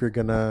 So if you're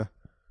gonna,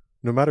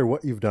 no matter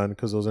what you've done,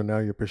 because those are now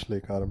your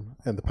pishli karam,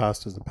 and the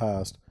past is the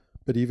past.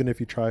 But even if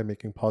you try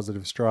making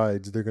positive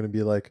strides, they're gonna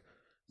be like,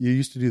 you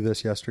used to do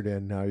this yesterday,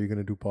 and now you're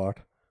gonna do pot.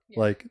 Yeah.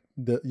 Like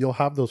you'll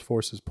have those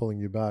forces pulling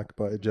you back,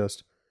 but it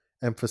just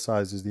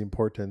emphasizes the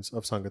importance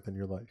of sangat in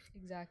your life.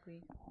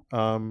 Exactly.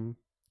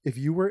 If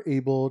you were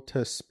able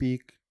to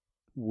speak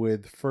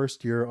with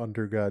first year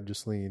undergrad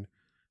Jasleen,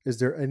 is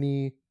there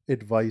any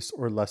advice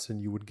or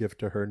lesson you would give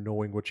to her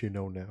knowing what you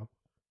know now?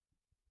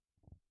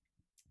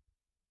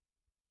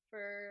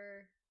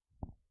 For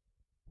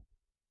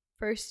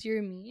first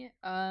year me,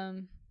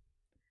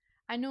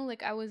 I know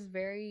like I was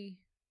very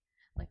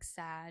like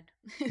sad,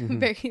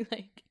 very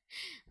like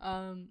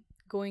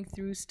going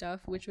through stuff,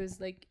 which was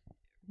like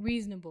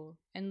reasonable,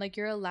 and like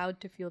you're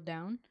allowed to feel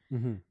down,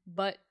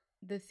 but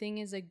the thing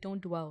is like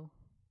don't dwell.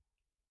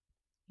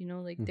 You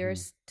know, like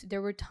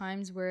there were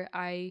times where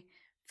I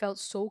felt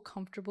so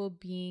comfortable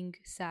being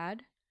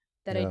sad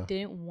that I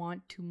didn't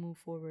want to move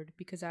forward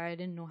because I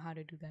didn't know how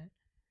to do that.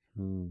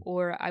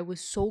 Or I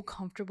was so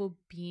comfortable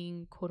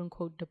being quote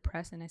unquote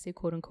depressed, and I say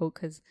quote unquote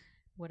because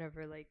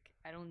whatever, like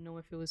I don't know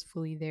if it was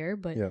fully there,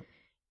 but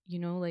you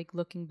know, like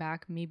looking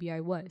back, maybe I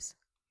was.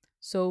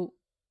 So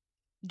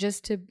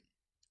just to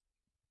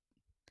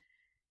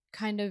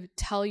kind of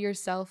tell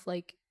yourself,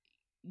 like,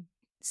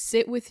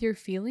 sit with your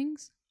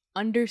feelings,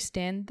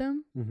 understand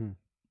them,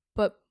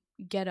 but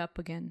get up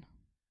again.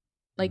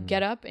 Like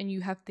get up, and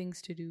you have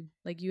things to do.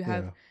 Like you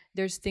have,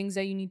 there's things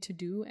that you need to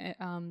do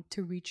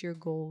to reach your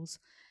goals.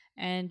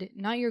 And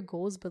not your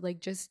goals, but like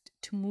just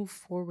to move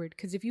forward.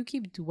 Because if you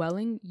keep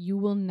dwelling, you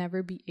will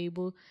never be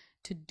able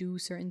to do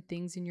certain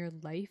things in your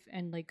life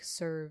and like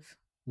serve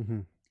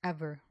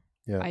ever.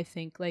 I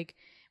think like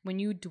when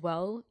you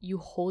dwell, you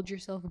hold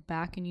yourself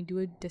back and you do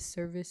a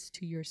disservice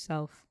to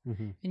yourself.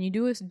 And you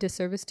do a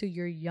disservice to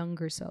your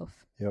younger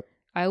self.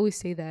 I always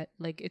say that,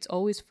 like, it's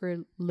always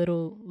for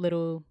little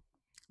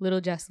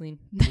Jasleen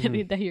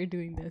that you're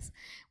doing this,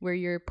 where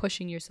you're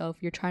pushing yourself,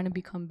 you're trying to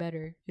become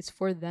better. It's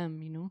for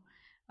them, you know.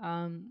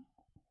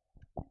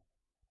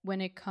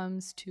 When it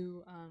comes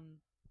to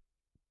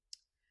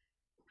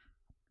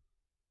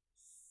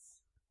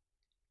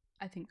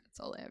I think that's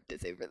all I have to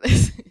say for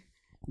this.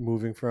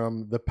 Moving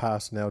from the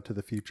past now to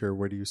the future,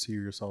 where do you see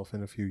yourself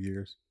in a few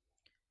years?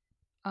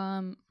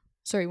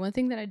 Sorry, one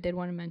thing that I did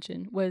want to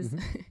mention was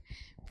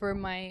for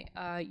my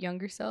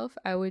younger self,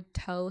 I would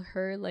tell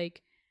her,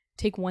 like,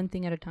 take one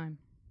thing at a time.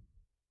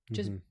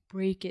 Just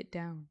break it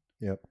down.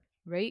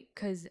 Right?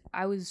 Because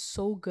I was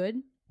so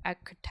good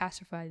at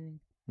catastrophizing.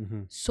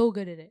 So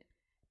good at it.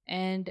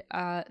 And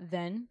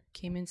then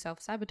came in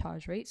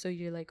self-sabotage, right? So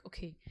you're like,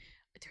 okay,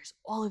 there's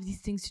all of these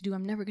things to do.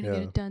 I'm never going to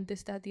get it done.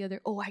 This, that, the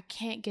other. Oh, I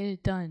can't get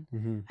it done.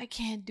 I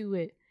can't do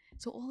it.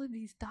 So all of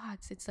these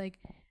thoughts, it's like,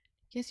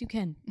 yes, you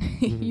can.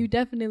 You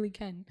definitely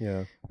can.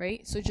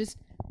 Right? So just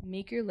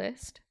make your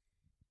list,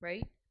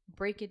 right?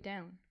 Break it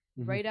down.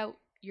 Write out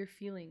your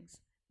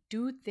feelings.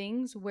 Do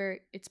things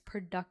where it's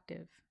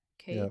productive.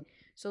 Okay?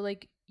 So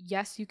like,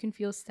 yes, you can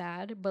feel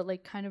sad, but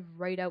like kind of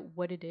write out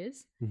what it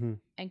is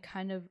and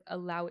kind of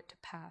allow it to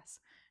pass.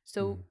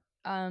 So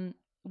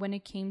when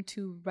it came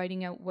to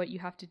writing out what you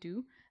have to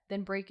do,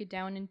 then break it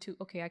down into,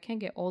 okay, I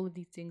can't get all of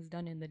these things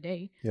done in the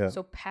day.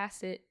 So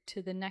pass it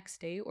to the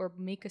next day or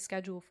make a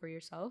schedule for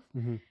yourself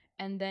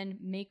and then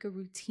make a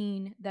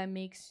routine that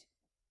makes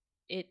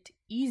it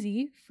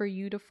easy for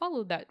you to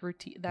follow that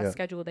routine, that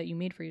schedule that you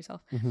made for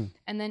yourself.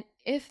 And then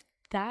if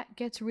that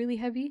gets really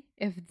heavy,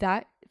 if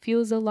that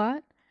feels a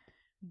lot,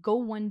 go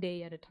 1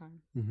 day at a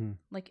time.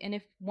 Like, and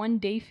if 1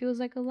 day feels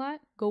like a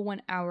lot, go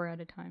 1 hour at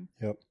a time.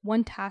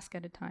 One task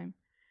at a time.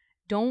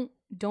 Don't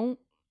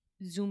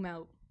zoom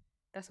out.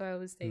 That's what I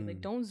always say. Like,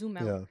 don't zoom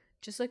out.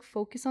 Just like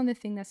focus on the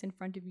thing that's in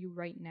front of you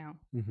right now.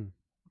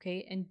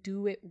 Okay, and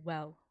do it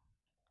well.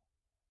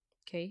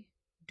 Okay,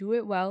 do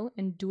it well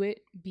and do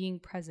it being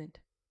present.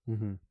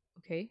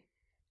 Okay,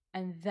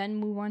 and then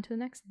move on to the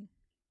next thing.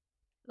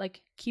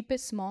 Like, keep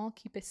it small,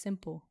 keep it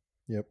simple.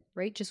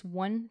 Right? Just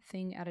one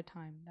thing at a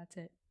time. That's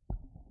it.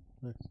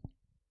 Nice.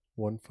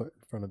 One foot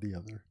in front of the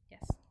other.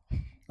 Yes.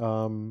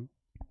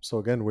 So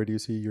again, where do you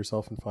see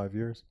yourself in 5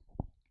 years?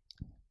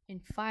 In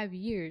 5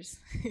 years,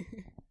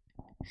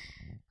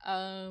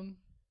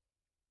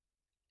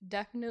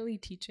 definitely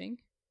teaching.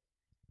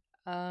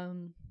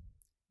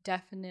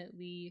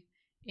 Definitely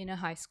in a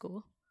high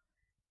school,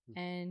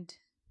 and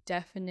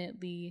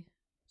definitely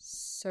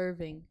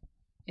serving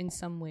in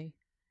some way.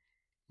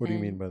 What do you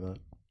mean by that?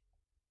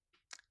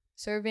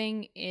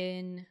 Serving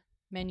in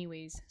many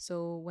ways.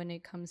 So when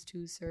it comes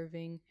to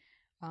serving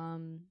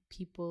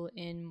people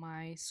in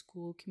my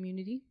school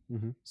community,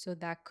 so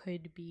that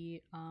could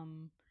be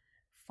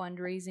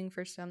fundraising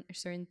for some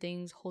certain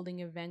things,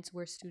 holding events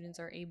where students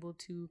are able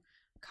to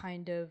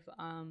kind of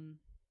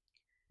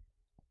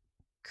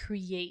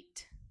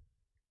create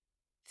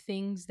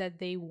things that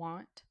they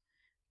want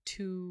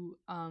to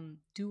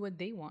do what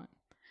they want.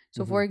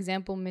 So for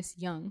example, Miss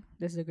Young,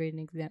 this is a great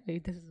example.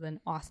 This is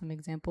an awesome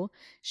example.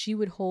 She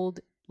would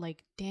hold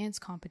like dance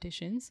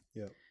competitions,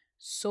 Yeah.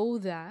 so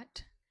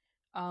that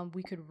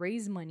we could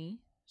raise money,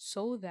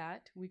 so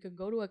that we could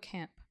go to a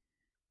camp.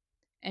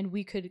 And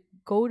we could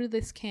go to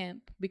this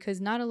camp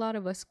because not a lot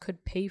of us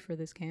could pay for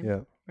this camp,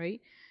 Yeah.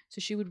 right? So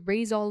she would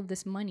raise all of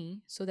this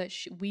money so that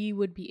we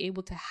would be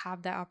able to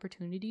have that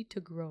opportunity to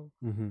grow,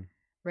 Mm-hmm.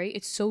 right?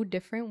 It's so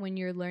different when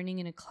you're learning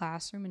in a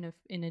classroom,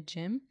 in a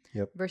gym,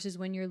 Yep. versus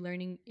when you're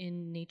learning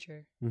in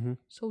nature. Mm-hmm.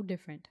 So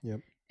different.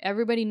 Yep.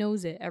 Everybody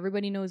knows it.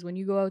 Everybody knows when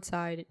you go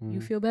outside, you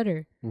feel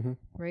better, Mm-hmm.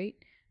 right?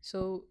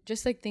 So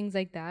just like things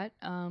like that,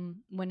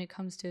 when it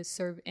comes to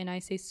and I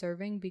say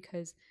serving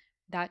because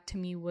that to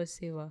me was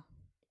seva.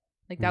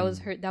 Like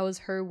that was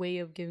her way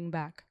of giving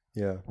back.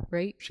 Yeah.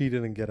 Right? She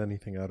didn't get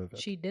anything out of it.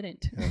 She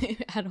didn't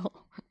at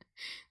all.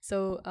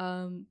 So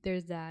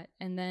there's that.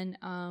 And then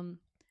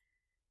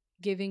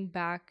giving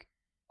back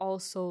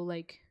also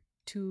like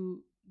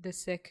to the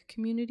Sikh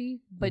community,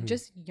 but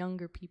just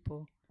younger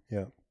people.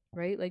 Yeah.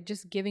 Right? Like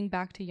just giving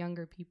back to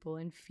younger people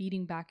and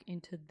feeding back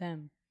into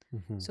them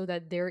so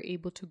that they're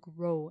able to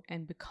grow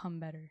and become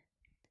better.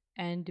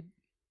 And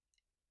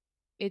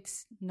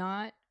it's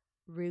not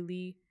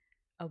really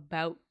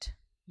about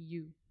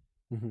you.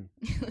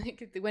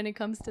 Like when it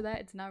comes to that,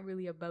 it's not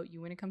really about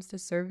you. When it comes to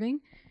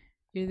serving,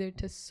 you're there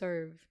to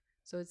serve.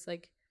 So it's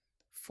like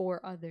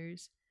for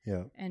others.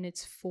 Yeah. And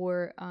it's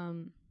for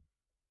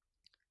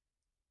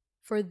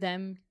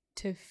them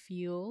to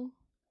feel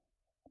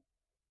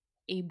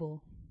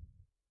able.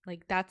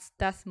 Like that's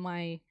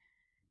my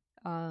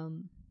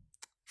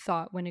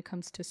thought when it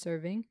comes to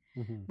serving.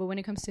 But when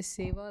it comes to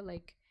seva,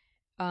 like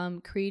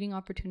creating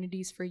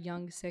opportunities for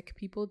young Sikh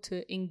people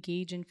to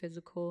engage in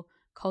physical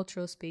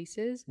cultural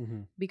spaces,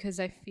 because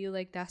I feel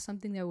like that's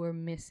something that we're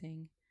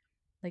missing,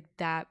 like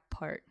that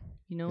part,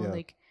 you know.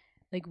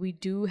 Like we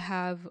do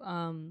have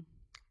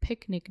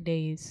picnic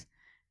days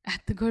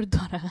at the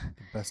Gurdwara.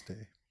 The best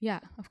day. Yeah,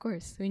 of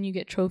course. When you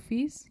get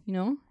trophies, you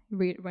know,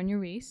 run your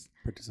race.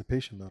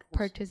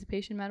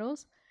 Participation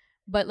medals.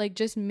 But like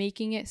just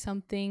making it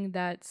something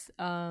that's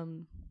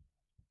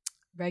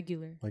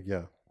regular. Like,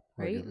 yeah.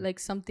 Right? Regular. Like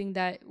something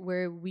that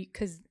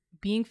because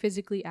being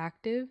physically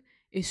active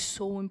is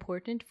so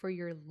important for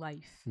your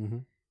life.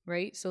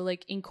 Right? So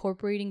like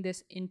incorporating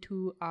this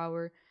into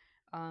our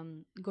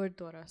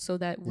Gurdwara so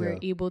that we're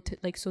able to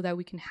like, so that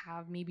we can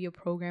have maybe a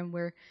program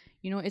where,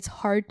 you know, it's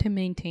hard to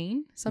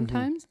maintain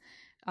sometimes.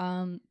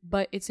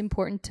 But it's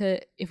important to,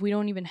 if we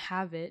don't even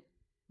have it,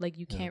 like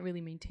you can't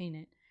really maintain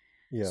it.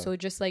 Yeah. So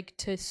just like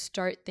to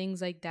start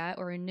things like that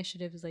or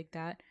initiatives like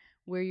that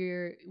where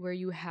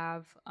you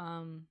have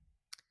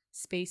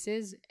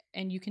spaces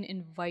and you can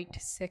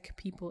invite Sikh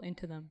people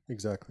into them.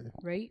 Exactly.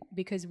 Right?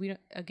 Because we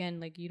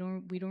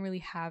don't really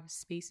have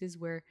spaces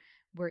where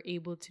we're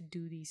able to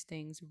do these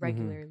things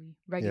regularly,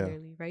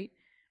 right?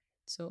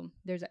 So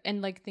there's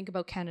and like think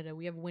about Canada,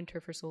 we have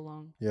winter for so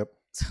long. Yep.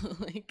 So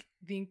like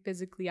being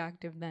physically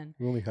active then.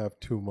 We only have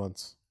 2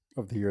 months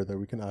of the year that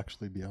we can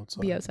actually be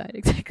outside.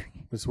 Exactly.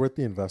 It's worth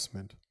the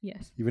investment.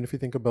 Yes. Even if you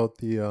think about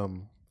the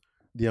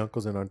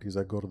uncles and aunties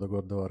that go to the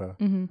Gurdwara,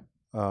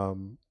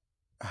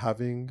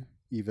 having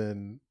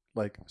even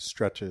like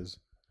stretches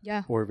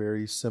or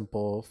very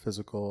simple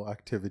physical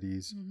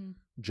activities,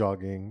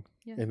 jogging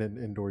in an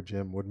indoor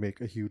gym would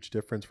make a huge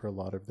difference for a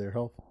lot of their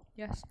health.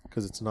 Yes.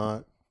 Because it's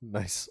not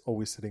nice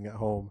always sitting at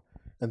home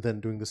and then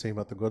doing the same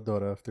at the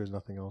Gurdwara if there's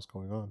nothing else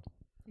going on.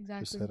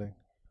 Exactly. Just sitting.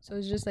 So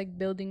it's just like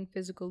building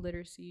physical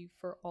literacy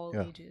for all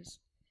ages.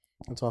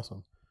 That's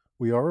awesome.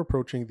 We are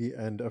approaching the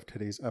end of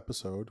today's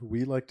episode.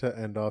 We like to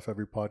end off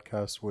every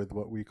podcast with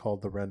what we call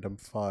the Random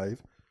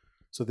 5.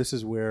 So this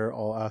is where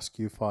I'll ask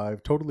you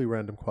 5 totally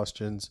random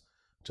questions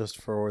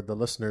just for the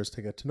listeners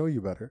to get to know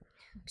you better.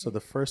 Okay. So the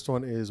first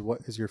one is,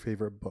 what is your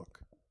favorite book?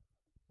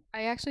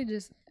 I actually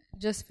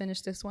just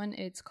finished this one.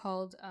 It's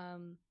called, I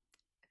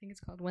think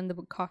it's called When the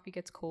Coffee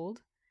Gets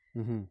Cold.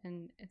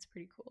 And it's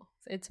pretty cool.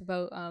 It's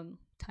about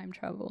time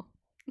travel.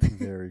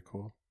 Very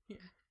cool. Yeah.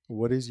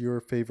 What is your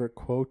favorite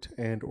quote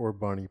and or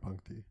Bani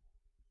Pankti?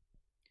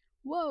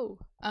 Whoa.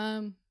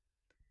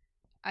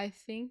 I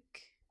think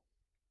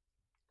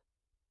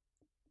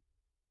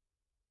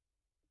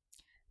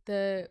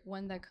the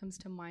one that comes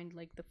to mind,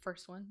 like the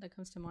first one that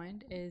comes to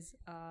mind is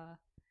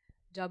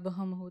Jab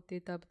hum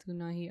hote tab tu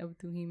nahi, ab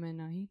tu hi main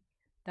nahi.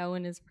 That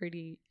one is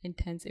pretty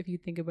intense if you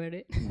think about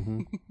it.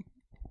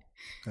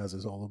 As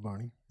is all of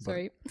Barney.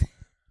 Sorry.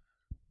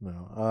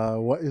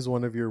 No. What is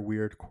one of your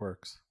weird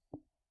quirks?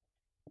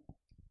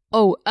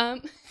 Oh,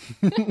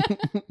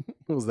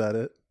 Was that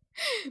it?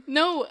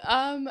 No,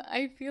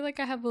 I feel like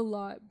I have a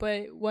lot,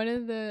 but one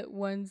of the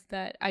ones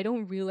that I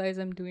don't realize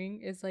I'm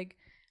doing is like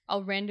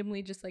I'll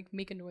randomly just like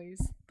make a noise.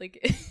 Like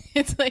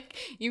it's like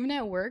even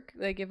at work,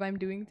 like if I'm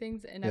doing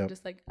things and I'm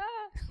just like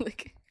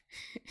like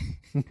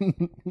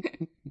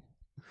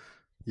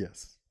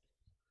Yes.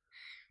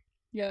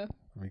 Yeah.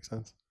 That makes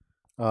sense.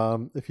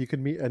 If you could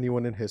meet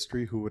anyone in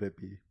history, who would it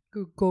be?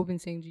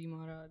 Gobind Singh Ji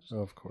Maharaj.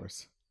 Of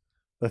course.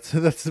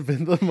 That's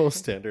been the most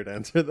standard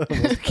answer that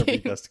almost every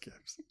guest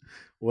gives.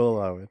 We'll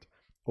allow it.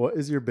 What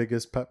is your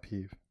biggest pet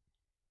peeve?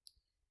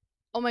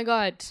 Oh my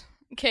God.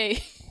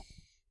 Okay.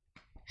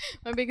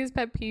 My biggest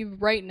pet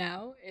peeve right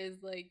now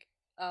is like,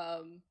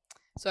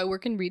 so I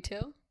work in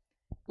retail.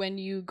 When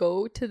you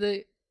go to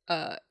the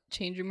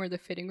change room or the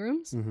fitting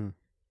rooms, Mm-hmm.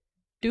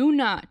 do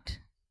not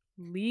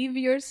leave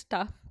your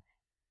stuff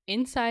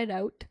inside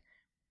out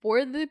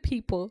for the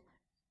people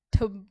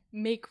to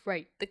make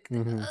right.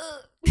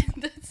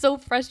 That's so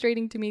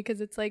frustrating to me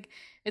because it's like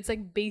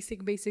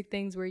basic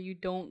things where you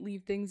don't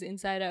leave things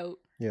inside out.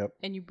 Yep.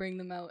 And you bring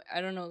them out. I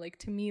don't know, like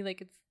to me,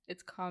 like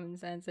it's common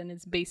sense and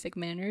it's basic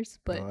manners,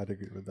 but No, I'd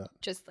agree with that.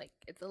 just like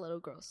it's a little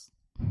gross.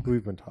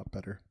 We've been taught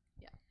better.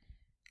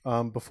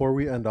 Yeah. Before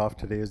we end off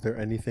today, is there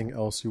anything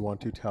else you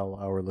want to tell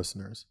our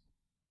listeners?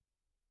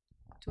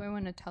 Do I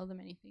want to tell them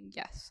anything?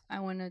 Yes. I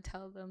want to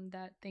tell them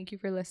that thank you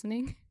for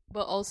listening,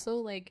 but also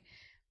like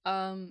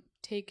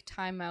take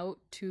time out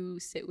to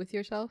sit with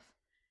yourself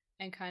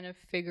and kind of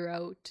figure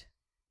out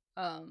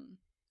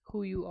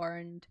who you are,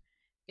 and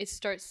it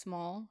starts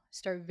small,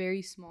 start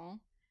very small,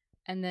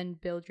 and then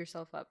build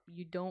yourself up.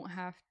 You don't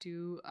have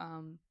to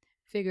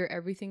figure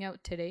everything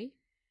out today,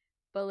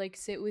 but like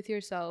sit with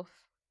yourself,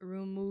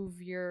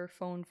 remove your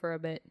phone for a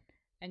bit,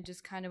 and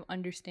just kind of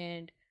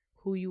understand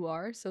who you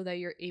are so that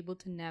you're able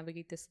to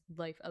navigate this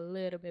life a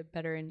little bit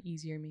better and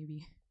easier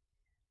maybe.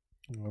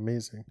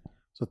 Amazing.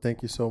 So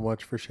thank you so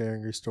much for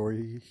sharing your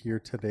story here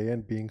today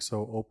and being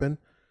so open.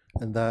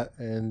 And that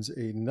ends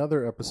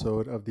another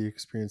episode of the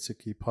Experience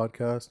Sikhi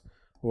podcast.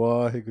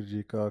 Waheguru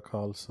Ji Ka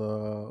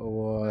Khalsa,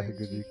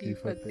 Waheguru Ji Ki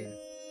Fateh.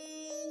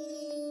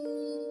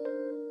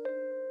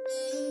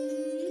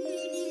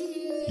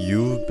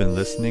 You've been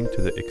listening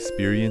to the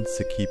Experience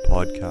Sikhi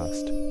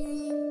podcast.